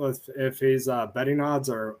 So if his betting odds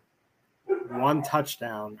are 1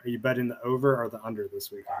 touchdown, are you betting the over or the under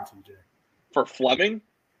this week on TJ? For Fleming?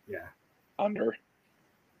 Yeah. Under.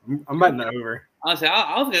 I'm betting the over. Honestly,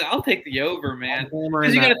 I'll take the over, man.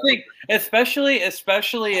 Because you got to think, especially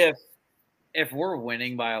if we're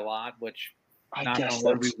winning by a lot, which not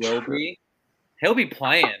knowing we will be, he'll be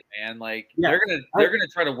playing, man. Like they're gonna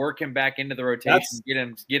try to work him back into the rotation, get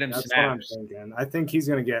him that's snaps. What I'm thinking. I think he's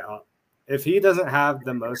gonna get up. If he doesn't have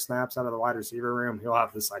the most snaps out of the wide receiver room, he'll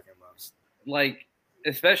have the second most. Like,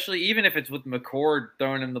 especially even if it's with McCord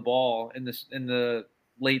throwing him the ball in the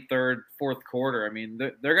late third, fourth quarter.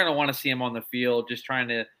 They're going to want to see him on the field, just trying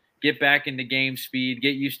to get back into game speed,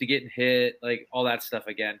 get used to getting hit, like all that stuff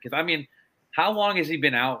again. Because, how long has he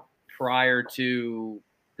been out prior to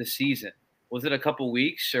the season? Was it a couple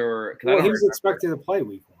weeks or? Well, he was expected to play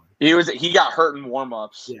week 1. He got hurt in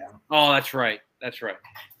warmups. Yeah. Oh, that's right. Yeah.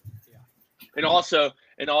 And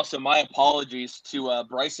also, my apologies to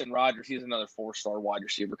Bryson Rogers. He's another 4-star wide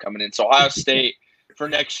receiver coming in. So Ohio State for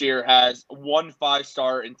next year has 1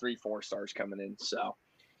 5-star and 3 4-stars coming in. So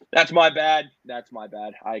that's my bad.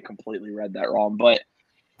 I completely read that wrong. But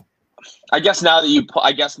I guess now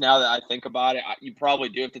that I think about it, you probably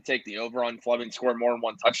do have to take the over on Fleming scoring more than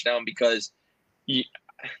 1 touchdown because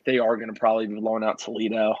they are going to probably be blowing out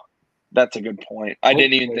Toledo. That's a good point. I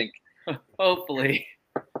didn't even think. Hopefully.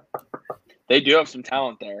 They do have some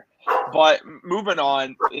talent there. But moving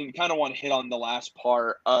on, and kind of want to hit on the last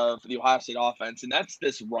part of the Ohio State offense, and that's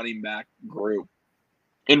this running back group.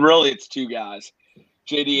 And really, it's 2 guys.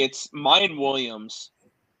 JD, it's Mayan Williams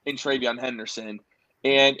and Travion Henderson.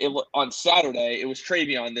 And on Saturday, it was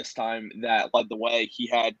Travion this time that led the way. He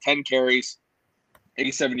had 10 carries,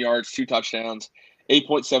 87 yards, 2 touchdowns,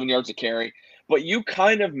 8.7 yards a carry. But you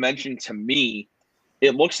kind of mentioned to me,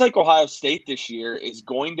 it looks like Ohio State this year is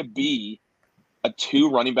going to be a 2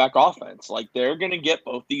 running back offense. Like, they're going to get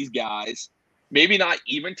both these guys, maybe not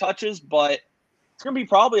even touches, but it's going to be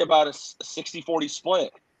probably about a 60-40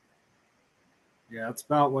 split. Yeah, it's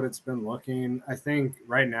about what it's been looking. I think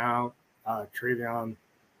right now, Travion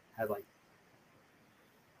had like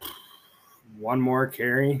 1 more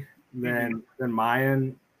carry than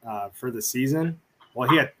Mayan for the season. Well,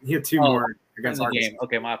 he had 2 more against Arkansas. Game.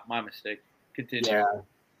 Okay, my mistake. Continue.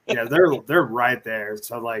 Yeah, they're right there.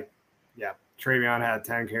 So Travion had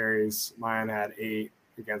 10 carries. Mayan had 8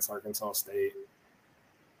 against Arkansas State.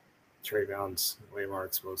 Travion's way more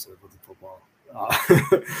explosive with the football.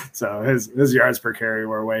 So his yards per carry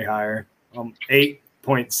were way higher.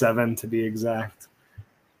 8.7 to be exact.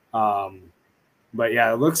 But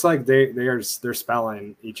yeah, it looks like they're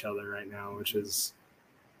spelling each other right now, which is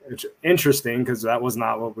interesting because that was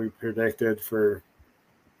not what we predicted for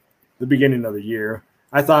the beginning of the year.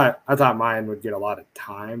 I thought Mayan would get a lot of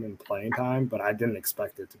time and playing time, but I didn't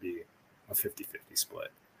expect it to be a 50-50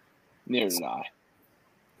 split. Neither did I.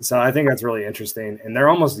 So I think that's really interesting. And they're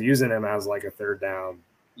almost using him as like a third down,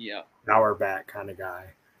 power back kind of guy.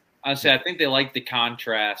 Honestly, I think they like the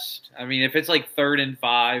contrast. If it's like 3rd and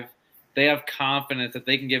 5, they have confidence that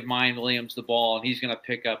they can give Mayan Williams the ball and he's going to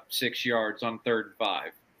pick up 6 yards on 3rd and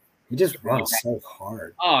 5. He just runs so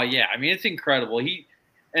hard. Oh, yeah. It's incredible.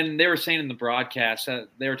 And they were saying in the broadcast,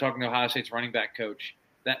 they were talking to Ohio State's running back coach,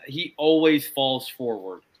 that he always falls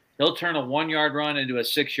forward. He'll turn a 1-yard run into a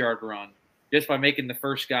 6-yard run just by making the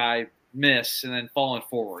first guy miss and then falling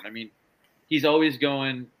forward. He's always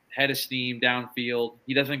going head of steam downfield.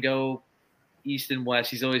 He doesn't go east and west.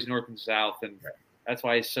 He's always north and south, and that's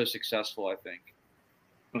why he's so successful, I think.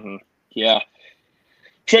 Mm-hmm. Yeah.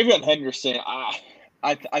 Travion Henderson,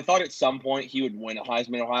 I thought at some point he would win a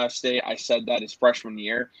Heisman at Ohio State. I said that his freshman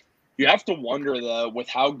year. You have to wonder, though, with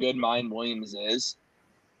how good Mayan Williams is,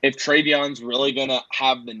 if Travion's really going to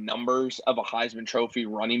have the numbers of a Heisman Trophy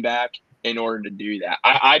running back in order to do that.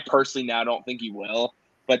 I personally now don't think he will,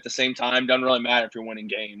 but at the same time, doesn't really matter if you're winning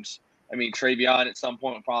games. Travion at some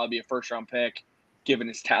point will probably be a first-round pick, given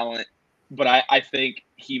his talent. But I think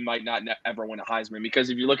he might not ever win a Heisman because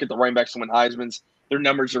if you look at the running backs who win Heismans, their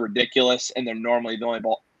numbers are ridiculous, and they're normally the only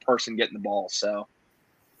person getting the ball. So,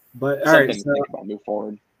 But all right, something to think about move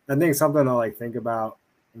forward. I think something to like think about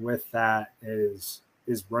with that is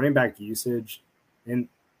running back usage, and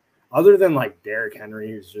other than like Derrick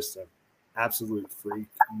Henry, who's just an absolute freak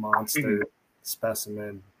monster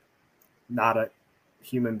specimen, not a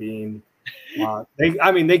human being.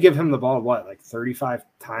 They give him the ball like 35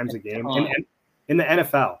 times a game in the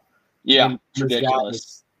NFL. Yeah, it's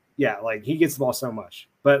ridiculous. Like he gets the ball so much,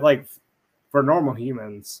 but like for normal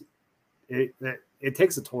humans, it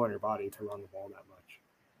takes a toll on your body to run the ball that much.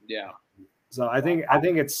 Yeah. So I think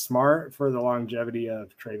it's smart for the longevity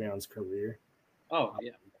of Trayvon's career. Oh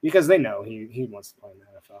yeah, because they know he wants to play in the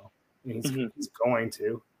NFL. And he's going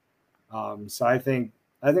to. So I think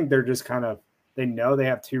they're just kind of, they know they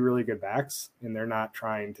have two really good backs, and they're not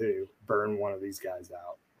trying to burn one of these guys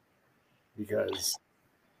out, because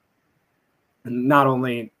not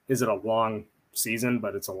only is it a long season,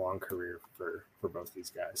 but it's a long career for both these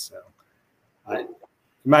guys. So you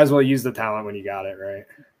might as well use the talent when you got it, right?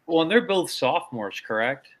 Well, and they're both sophomores,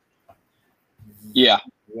 correct? Yeah.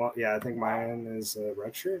 Well, yeah, I think mine is a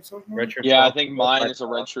redshirt sophomore. Yeah, I think mine is a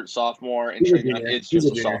redshirt sophomore, and Trayvon is just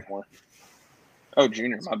a sophomore. Oh,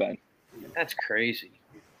 junior, my bad. That's crazy.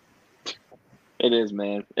 It is,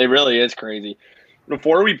 man. It really is crazy.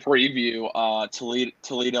 Before we preview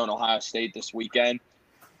Toledo and Ohio State this weekend,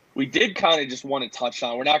 we did kind of just want to touch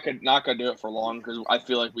on. We're not gonna do it for long, because I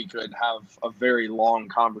feel like we could have a very long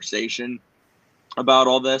conversation about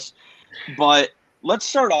all this. But let's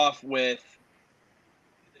start off with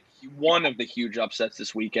one of the huge upsets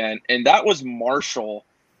this weekend, and that was Marshall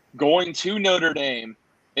going to Notre Dame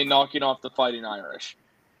and knocking off the Fighting Irish.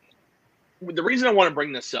 The reason I want to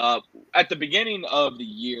bring this up, at the beginning of the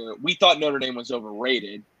year, we thought Notre Dame was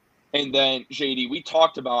overrated. And then, JD, we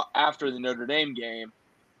talked about after the Notre Dame game,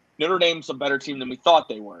 Notre Dame's a better team than we thought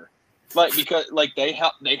they were. Because they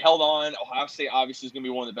held on. Ohio State obviously is going to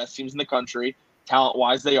be one of the best teams in the country.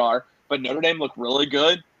 Talent-wise, they are. But Notre Dame looked really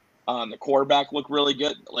good. The quarterback looked really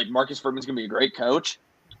good. Like, Marcus Furman's going to be a great coach.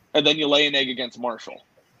 And then you lay an egg against Marshall.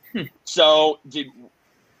 So,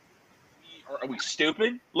 are we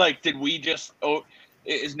stupid? Like, did we just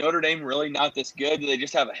is Notre Dame really not this good? Do they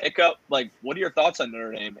just have a hiccup? Like, what are your thoughts on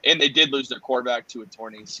Notre Dame? And they did lose their quarterback to a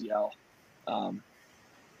torn ACL.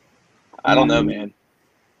 I don't know, man.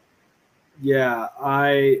 Yeah,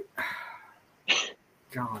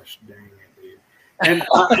 gosh dang it, dude. And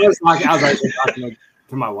I was actually talking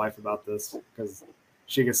to my wife about this, because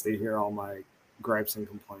she gets to hear all my gripes and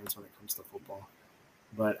complaints when it comes to football.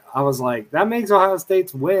 But I was like, that makes Ohio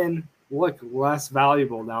State's win look less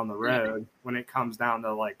valuable down the road when it comes down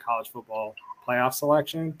to like college football playoff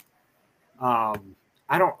selection. I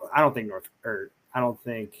don't think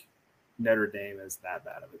Notre Dame is that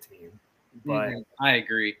bad of a team, but I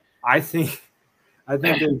agree. I think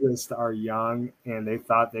they just are young, and they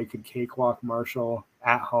thought they could cakewalk Marshall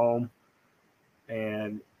at home,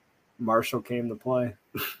 and Marshall came to play.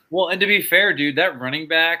 Well, and to be fair, dude, that running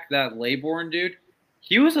back, that Laybourne dude,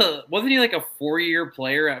 wasn't he like a 4-year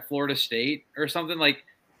player at Florida State or something? Like,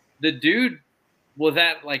 the dude was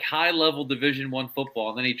at like high level Division I football,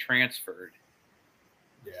 and then he transferred.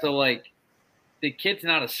 Yeah. So like, the kid's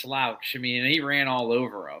not a slouch. I mean, he ran all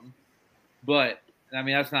over him, but I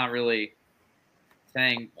mean, that's not really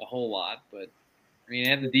saying a whole lot. But I mean,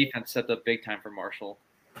 and the defense set up big time for Marshall.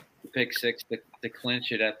 Pick six to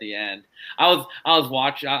clinch it at the end. I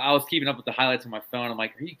was keeping up with the highlights on my phone. I'm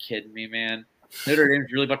like, are you kidding me, man? Notre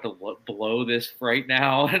Dame's really about to blow this right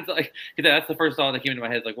now. And it's like, that's the first thought that came into my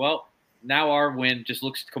head. It's like, well, now our win just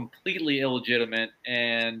looks completely illegitimate,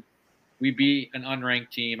 and we beat an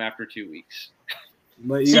unranked team after 2 weeks.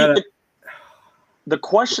 But the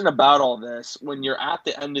question about all this, when you're at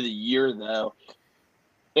the end of the year, though,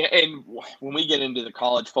 and when we get into the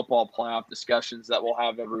college football playoff discussions that we'll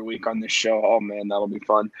have every week on this show, oh, man, that'll be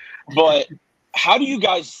fun. But how do you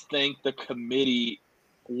guys think the committee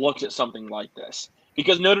looks at something like this?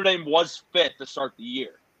 Because Notre Dame was fit to start the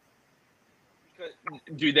year.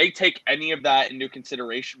 Do they take any of that into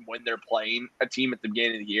consideration when they're playing a team at the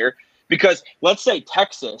beginning of the year? Because let's say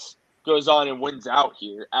Texas goes on and wins out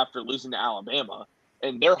here after losing to Alabama,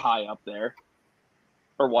 and they're high up there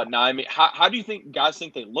or whatnot. I mean, how do you guys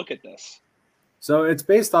think they look at this? So it's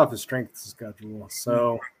based off of strength schedule.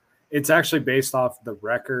 So it's actually based off the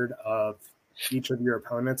record of each of your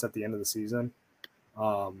opponents at the end of the season.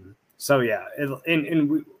 So yeah,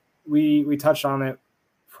 and we touched on it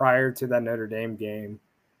prior to that Notre Dame game,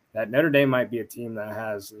 that Notre Dame might be a team that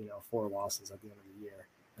has 4 losses at the end of the year,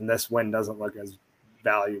 and this win doesn't look as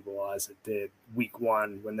valuable as it did week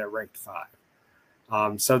 1 when they're ranked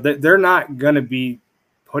 5. So they're not going to be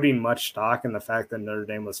putting much stock in the fact that Notre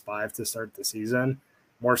Dame was 5 to start the season.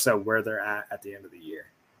 more so where they're at the end of the year.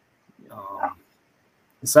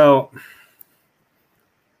 So,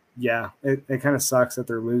 yeah, it kind of sucks that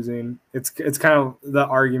they're losing. It's kind of the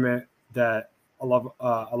argument that a lot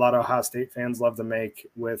of Ohio State fans love to make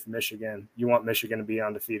with Michigan. You want Michigan to be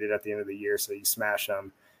undefeated at the end of the year, so you smash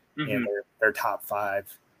them in their top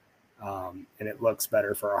 5, and it looks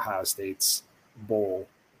better for Ohio State's bowl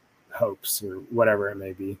hopes or whatever it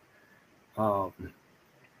may be.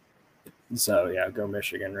 So, yeah, go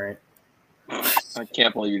Michigan, right? I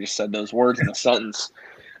can't believe you just said those words in a sentence.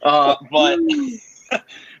 But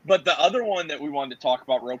the other one that we wanted to talk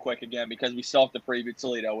about real quick again, because we still have to preview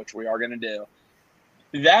Toledo, which we are going to do,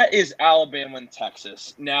 that is Alabama and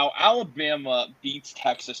Texas. Now, Alabama beats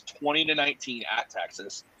Texas 20-19 at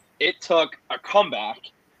Texas. It took a comeback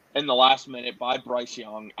in the last minute by Bryce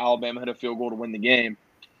Young. Alabama had a field goal to win the game.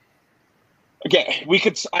 Okay,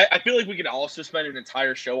 I feel like we could also spend an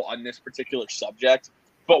entire show on this particular subject,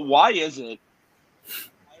 but why is it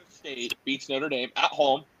Ohio State beats Notre Dame at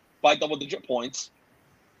home by double-digit points?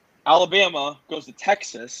 Alabama goes to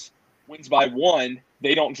Texas, wins by 1.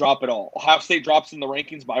 They don't drop at all. Ohio State drops in the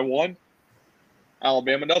rankings by 1.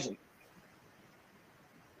 Alabama doesn't.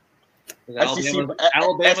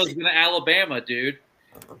 Alabama's going to Alabama, dude.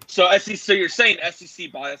 So you're saying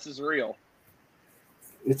SEC bias is real?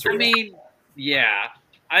 It's real. I mean, yeah.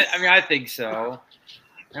 I think so.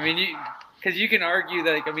 I mean, because you can argue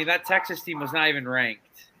that, that Texas team was not even ranked,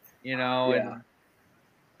 Yeah. And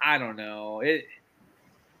I don't know.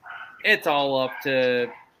 It's all up to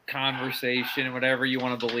conversation and whatever you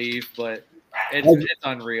want to believe, but it's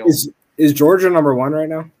unreal. Is Georgia number 1 right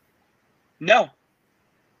now? No.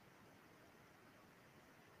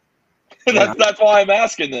 That's why I'm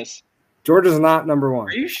asking this. Georgia's not number 1.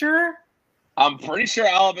 Are you sure? I'm pretty sure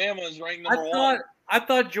Alabama is ranked number 1. I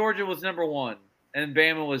thought Georgia was number 1 and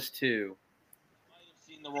Bama was 2. I might have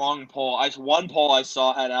seen the wrong poll. One poll I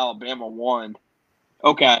saw had Alabama 1.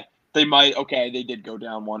 Okay. They did go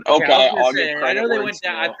down 1. Okay, I'll give credit. I know they where went it's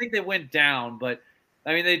down. due. I think they went down, but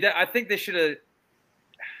I think they should have.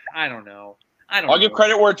 I don't know. I'll give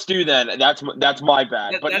credit where it's due. Then that's my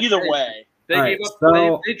bad. But either way, they gave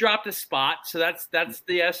up. They dropped a spot, so that's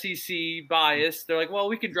the SEC bias. They're like, well,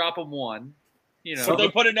 we can drop them 1. So they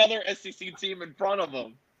put another SEC team in front of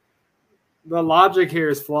them. The logic here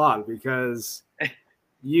is flawed because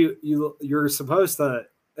you're supposed to.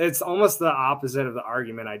 It's almost the opposite of the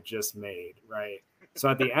argument I just made, right? So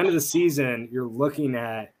at the end of the season, you're looking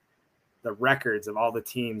at the records of all the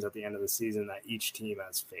teams at the end of the season that each team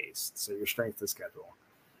has faced. So your strength of schedule.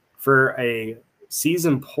 For a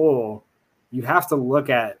season poll, you have to look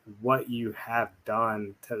at what you have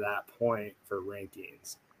done to that point for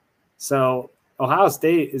rankings. So Ohio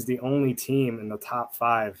State is the only team in the top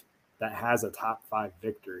 5 that has a top 5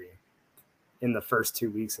 victory in the first 2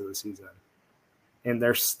 weeks of the season. And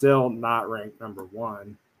they're still not ranked number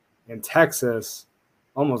 1. And Texas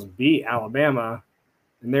almost beat Alabama,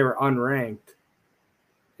 and they were unranked.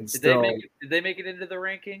 And did they make it into the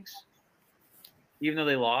rankings, even though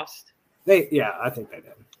they lost? Yeah, I think they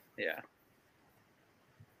did. Yeah.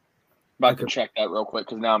 About to check that real quick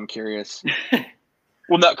because now I'm curious.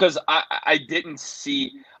 Well, no, because I didn't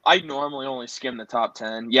see. I normally only skim the top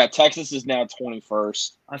 10. Yeah, Texas is now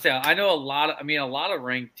 21st. I know a lot of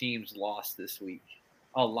ranked teams lost this week.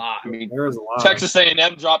 A lot. I mean, there was a lot. Texas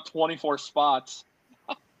A&M dropped 24 spots.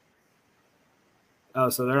 Oh,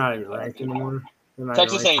 so they're not even ranked anymore?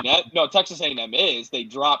 Texas A&M is. They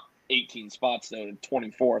dropped 18 spots, though, to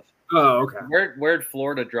 24th. Oh, okay. Where'd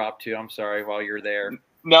Florida drop to? I'm sorry, while you're there.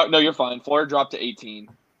 No, you're fine. Florida dropped to 18.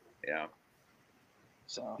 Yeah.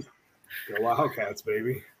 So. Go Wildcats,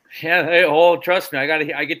 baby. Yeah, trust me,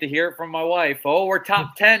 I get to hear it from my wife. Oh, we're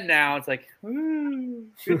top 10 now. It's like, ooh,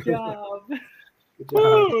 good job.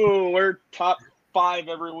 Woo, we're top 5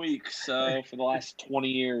 every week, so for the last 20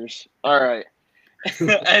 years. All right.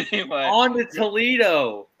 Anyway. On to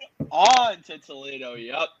Toledo.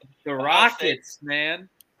 Yep. The Rockets, man.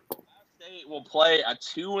 Ohio State will play a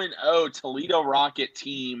 2-0 Toledo Rocket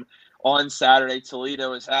team on Saturday.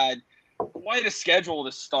 Toledo has had quite a schedule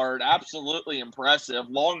to start. Absolutely impressive.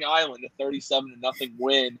 Long Island, a 37-0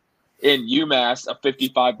 win. In UMass, a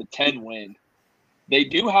 55-10 win. They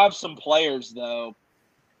do have some players, though,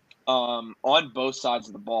 on both sides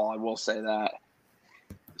of the ball. I will say that.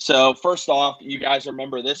 So, first off, you guys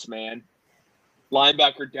remember this man,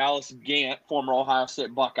 linebacker Dallas Gant, former Ohio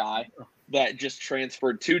State Buckeye, that just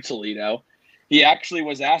transferred to Toledo. He actually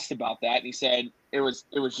was asked about that, and he said it was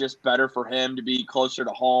just better for him to be closer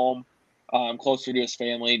to home, closer to his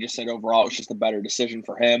family. He just said overall it was just a better decision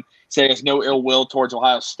for him. He said he has no ill will towards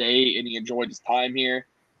Ohio State, and he enjoyed his time here.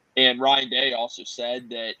 And Ryan Day also said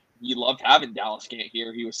that he loved having Dallas Gant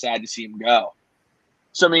here. He was sad to see him go.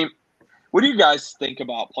 So, I mean, what do you guys think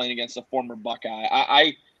about playing against a former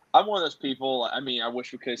Buckeye? I'm one of those people. I mean, I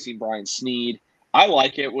wish we could have seen Brian Snead. I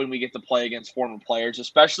like it when we get to play against former players,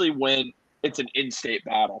 especially when it's an in-state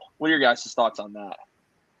battle. What are your guys' thoughts on that?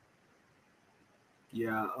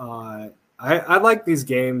 Yeah, I like these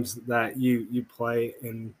games that you play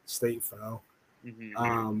in state foe.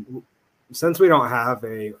 Mm-hmm. Since we don't have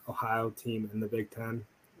a Ohio team in the Big Ten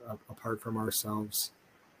apart from ourselves,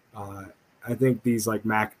 I think these like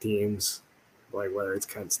MAC teams, like whether it's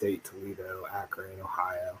Kent State, Toledo, Akron,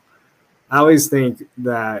 Ohio, I always think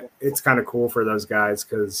that it's kind of cool for those guys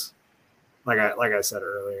because, like I said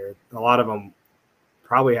earlier, a lot of them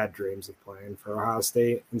probably had dreams of playing for Ohio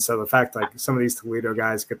State, and so the fact like some of these Toledo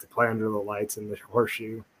guys get to play under the lights in the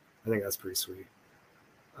horseshoe, I think that's pretty sweet.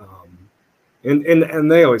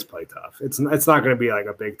 And they always play tough. It's not going to be like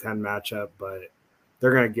a Big Ten matchup, but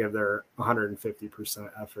they're going to give their 150%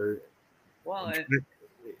 effort. Well, and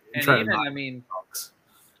even I mean,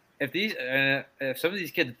 if some of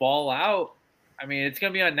these kids ball out, I mean, it's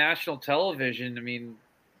going to be on national television. I mean,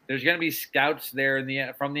 there's going to be scouts there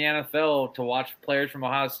from the NFL to watch players from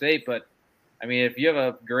Ohio State. But I mean, if you have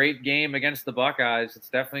a great game against the Buckeyes, it's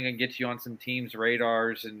definitely going to get you on some teams'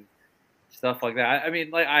 radars and stuff like that. I mean,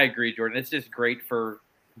 like I agree, Jordan. It's just great for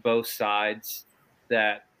both sides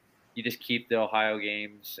that you just keep the Ohio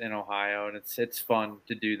games in Ohio, and it's fun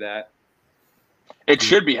to do that. It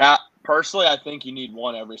should be. Personally, I think you need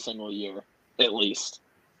one every single year, at least.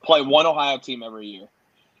 Play one Ohio team every year.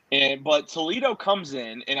 But Toledo comes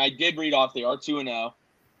in, and I did read off they are 2-0.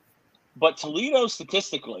 But Toledo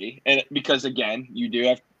statistically, and because again, you do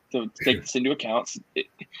have to take this into account,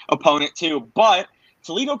 opponent too. But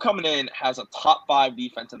Toledo coming in has a top 5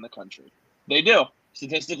 defense in the country. They do.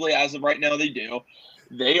 Statistically, as of right now, they do.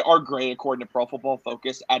 They are great according to Pro Football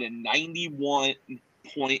Focus at a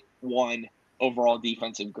 91.1 overall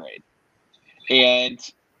defensive grade.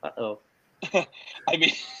 And I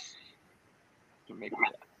mean,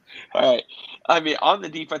 all right. I mean, on the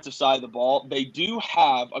defensive side of the ball, they do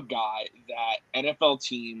have a guy that NFL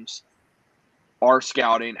teams are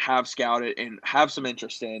scouting, have scouted, and have some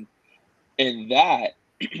interest in. And that,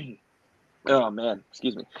 oh man,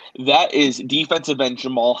 excuse me. That is defensive end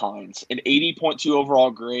Jamal Hines, an 80.2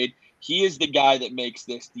 overall grade. He is the guy that makes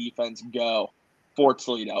this defense go for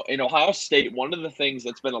Toledo. In Ohio State, one of the things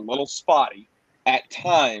that's been a little spotty at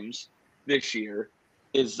times this year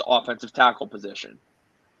is the offensive tackle position.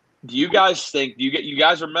 Do you guys think? You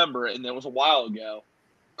guys remember? And it was a while ago.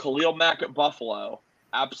 Khalil Mack at Buffalo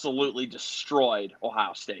absolutely destroyed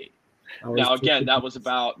Ohio State. Now again, that was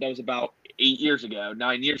about 9 years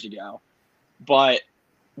ago. But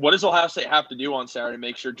what does Ohio State have to do on Saturday to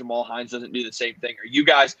make sure Jamal Hines doesn't do the same thing? Or you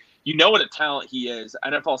guys, you know what a talent he is.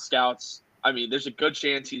 NFL scouts. I mean, there's a good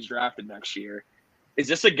chance he's drafted next year. Is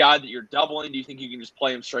this a guy that you're doubling? Do you think you can just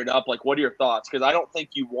play him straight up? Like, what are your thoughts? Because I don't think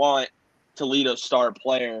you want Toledo's star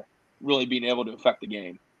player really being able to affect the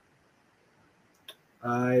game.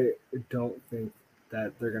 I don't think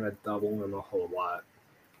that they're going to double him a whole lot,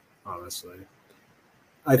 honestly.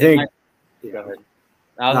 I think they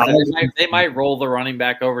might roll the running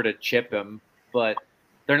back over to chip him, but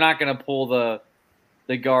they're not going to pull the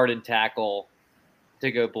guard and tackle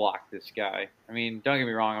to go block this guy. I mean, don't get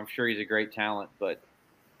me wrong. I'm sure he's a great talent, but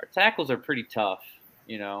our tackles are pretty tough,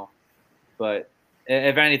 you know. But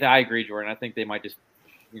if anything, I agree, Jordan. I think they might just,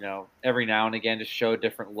 you know, every now and again just show a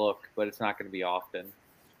different look, but it's not going to be often.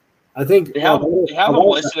 I think they have him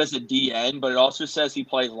listed as a DN, but it also says he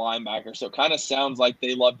plays linebacker, so it kind of sounds like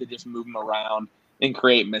they love to just move him around and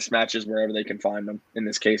create mismatches wherever they can find him. In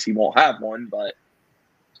this case, he won't have one, but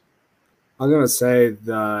I'm going to say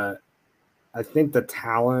I think the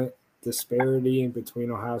talent disparity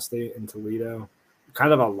between Ohio State and Toledo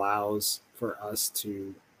kind of allows for us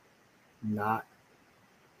to not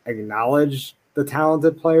acknowledge the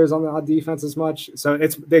talented players on the defense as much. So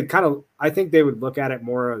I think they would look at it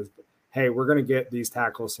more as, hey, we're going to get these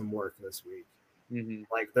tackles some work this week. Mm-hmm.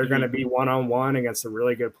 Like they're going to be one-on-one against a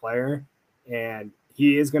really good player, and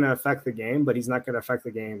he is going to affect the game, but he's not going to affect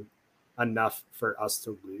the game enough for us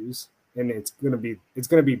to lose. And it's going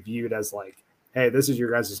to be viewed as like, hey, this is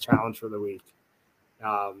your guys' challenge for the week.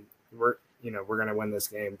 We're going to win this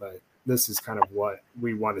game, but this is kind of what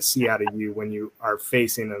we want to see out of you when you are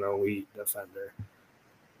facing an elite defender.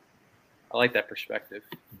 I like that perspective.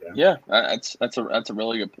 Yeah, that's a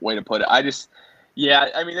really good way to put it. I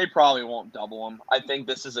mean, they probably won't double him. I think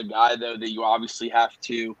this is a guy though that you obviously have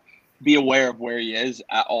to be aware of where he is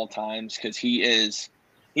at all times because he's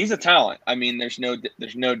a talent. I mean, there's no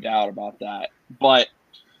doubt about that. But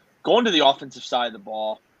Going to the offensive side of the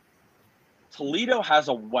ball, Toledo has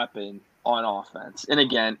a weapon on offense. And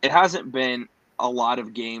again, it hasn't been a lot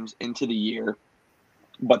of games into the year,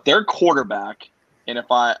 but their quarterback,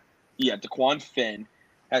 DeQuan Finn,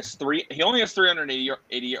 he only has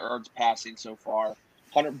 380 yards passing so far,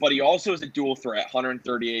 but he also is a dual threat,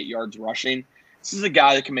 138 yards rushing. This is a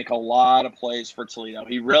guy that can make a lot of plays for Toledo.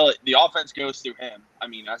 The offense goes through him,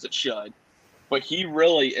 as it should, but he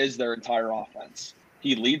really is their entire offense.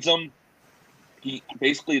 He leads them. He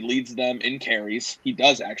basically leads them in carries. He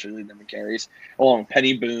does actually lead them in carries, along with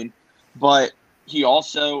Penny Boone, but he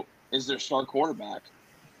also is their star quarterback.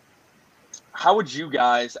 How would you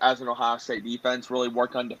guys, as an Ohio State defense, really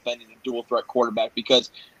work on defending a dual threat quarterback? Because,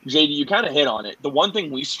 JD, you kind of hit on it. The one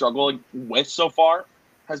thing we struggle with so far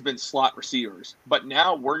has been slot receivers. But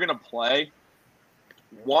now we're going to play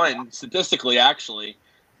statistically, actually,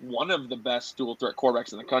 one of the best dual threat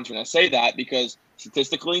quarterbacks in the country. And I say that because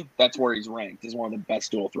statistically, that's where he's ranked, as one of the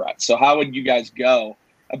best dual threats. So how would you guys go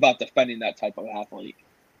about defending that type of athlete?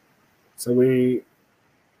 So we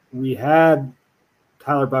had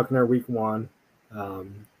Tyler Buckner week 1.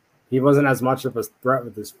 He wasn't as much of a threat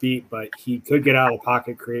with his feet, but he could get out of the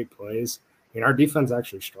pocket, create plays. Our defense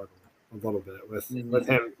actually struggled a little bit with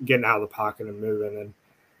him getting out of the pocket and moving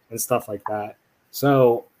and stuff like that.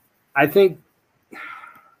 So I think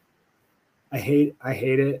I hate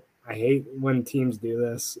it. I hate when teams do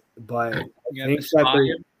this, but I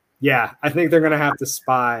think they're going to have to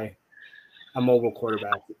spy a mobile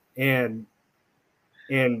quarterback. And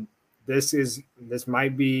this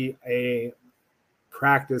might be a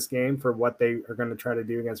practice game for what they are going to try to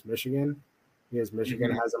do against Michigan, because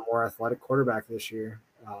Michigan has a more athletic quarterback this year,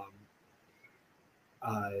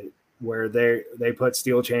 where they put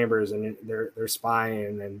Steel Chambers and they're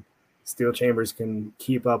spying, and Steel Chambers can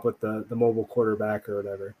keep up with the mobile quarterback or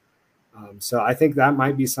whatever. So I think that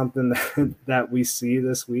might be something that we see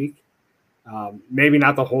this week. Maybe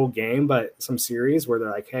not the whole game, but some series where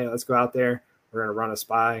they're like, hey, let's go out there. We're going to run a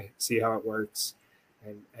spy, see how it works.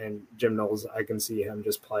 And Jim Knowles, I can see him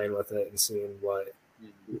just playing with it and seeing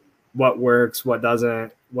what works, what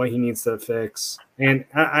doesn't, what he needs to fix. And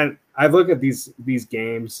I look at these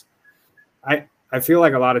games. I feel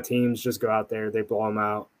like a lot of teams just go out there, they blow them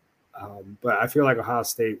out. But I feel like Ohio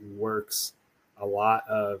State works a lot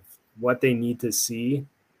of what they need to see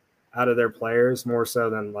out of their players, more so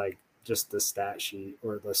than like just the stat sheet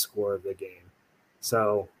or the score of the game.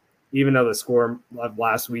 So even though the score of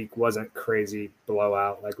last week wasn't crazy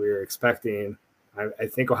blowout like we were expecting, I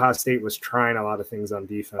think Ohio State was trying a lot of things on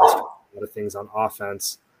defense, a lot of things on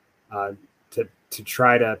offense, to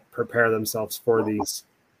try to prepare themselves for these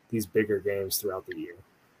bigger games throughout the year.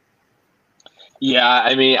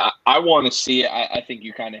 Yeah, I want to see it. I think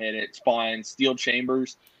you kind of hit it. It's fine. Steel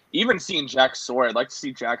Chambers, even seeing Jack Sawyer. I'd like to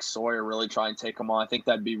see Jack Sawyer really try and take him on. I think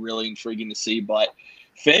that'd be really intriguing to see. But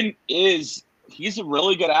Finn he's a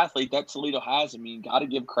really good athlete that Toledo has. Got to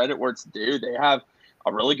give credit where it's due. They have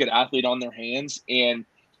a really good athlete on their hands, and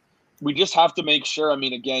we just have to make sure.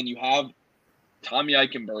 Again, you have Tommy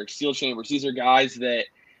Eichenberg, Steel Chambers. These are guys that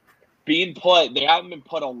they haven't been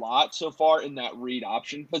put a lot so far in that read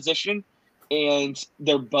option position, and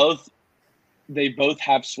they both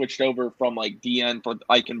have switched over from like DN for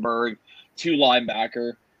Eichenberg to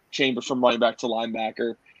linebacker, Chambers from running back to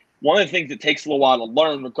linebacker. One of the things that takes a little while to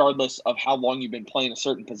learn, regardless of how long you've been playing a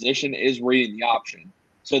certain position, is reading the option.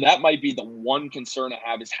 So that might be the one concern I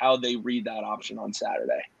have, is how they read that option on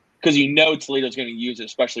Saturday. Because Toledo's going to use it,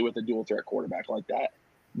 especially with a dual threat quarterback like that.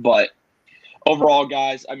 But overall,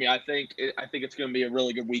 guys, I think it's going to be a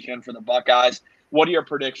really good weekend for the Buckeyes. What are your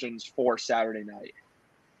predictions for Saturday night?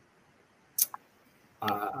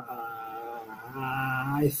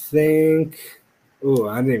 I think –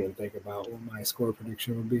 I didn't even think about what my score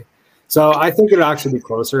prediction would be. So I think it'll actually be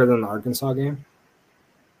closer than the Arkansas game.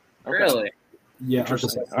 Really? Yeah,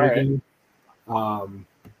 Arkansas game. I don't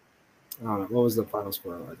know. What was the final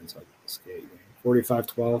score of Arkansas State game?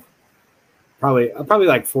 45-12? Probably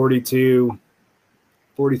like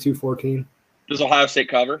 42-14. Does Ohio State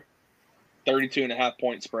cover?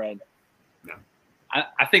 32.5-point spread. No.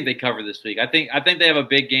 I think they cover this week. I think they have a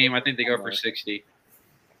big game. I think they go for 60.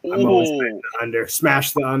 I'm always the under.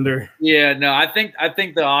 Smash the under. Yeah, no, I think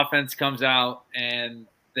the offense comes out and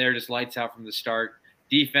they're just lights out from the start.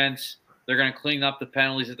 Defense, they're going to clean up the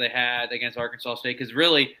penalties that they had against Arkansas State, because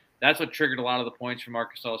really that's what triggered a lot of the points from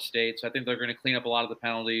Arkansas State. So I think they're going to clean up a lot of the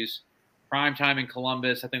penalties. Prime time in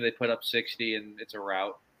Columbus, I think they put up 60, and it's a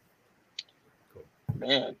rout.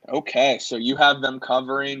 Man, okay. So you have them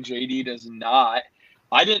covering. JD does not.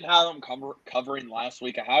 I didn't have them covering last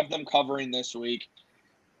week. I have them covering this week.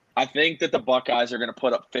 I think that the Buckeyes are going to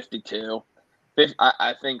put up 52.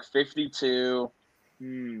 I think 52.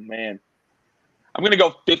 Man. I'm going to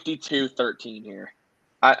go 52-13 here.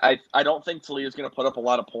 I don't think Toledo's going to put up a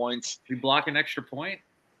lot of points. We block an extra point?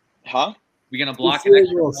 Huh? We going to block an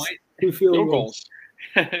extra point? 2 field goals.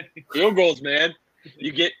 Field goals, man.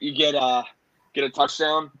 You get a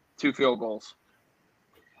touchdown, 2 field goals.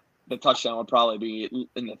 The touchdown would probably be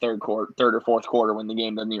in the third or fourth quarter when the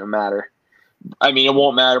game doesn't even matter. I mean, it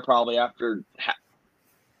won't matter probably after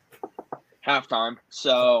halftime.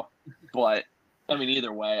 So, but I mean,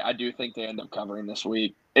 either way, I do think they end up covering this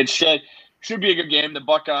week. It should be a good game. The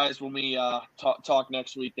Buckeyes, when we talk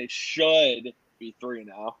next week, they should be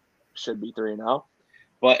 3-0. Should be 3-0.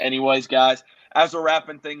 But anyways, guys, as we're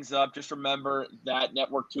wrapping things up, just remember that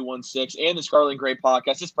Network 216 and the Scarlet and Gray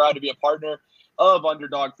podcast is proud to be a partner of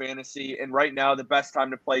Underdog Fantasy. And right now, the best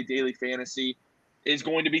time to play daily fantasy is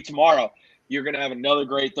going to be tomorrow. You're going to have another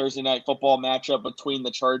great Thursday night football matchup between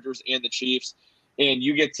the Chargers and the Chiefs. And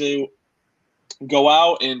you get to go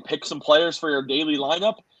out and pick some players for your daily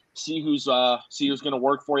lineup, see who's going to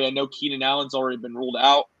work for you. I know Keenan Allen's already been ruled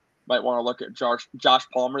out. Might want to look at Josh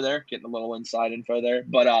Palmer there, getting a little inside info there.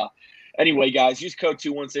 But anyway, guys, use code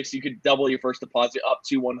 216. You could double your first deposit up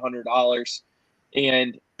to $100.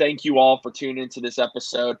 And thank you all for tuning into this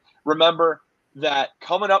episode. Remember that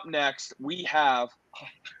coming up next, we have –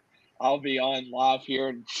 I'll be on live here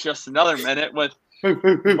in just another minute with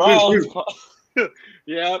Browns.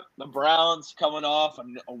 Yep, the Browns coming off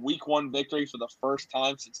a week 1 victory for the first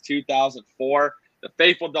time since 2004. The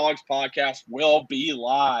Faithful Dogs podcast will be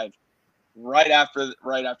live right after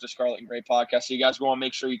Scarlet and Gray podcast. So you guys want to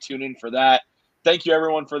make sure you tune in for that. Thank you,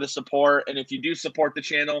 everyone, for the support. And if you do support the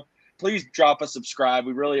channel, please drop a subscribe.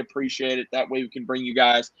 We really appreciate it. That way we can bring you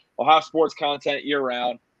guys Ohio sports content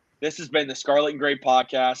year-round. This has been the Scarlet and Gray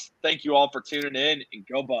podcast. Thank you all for tuning in, and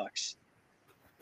go Bucks.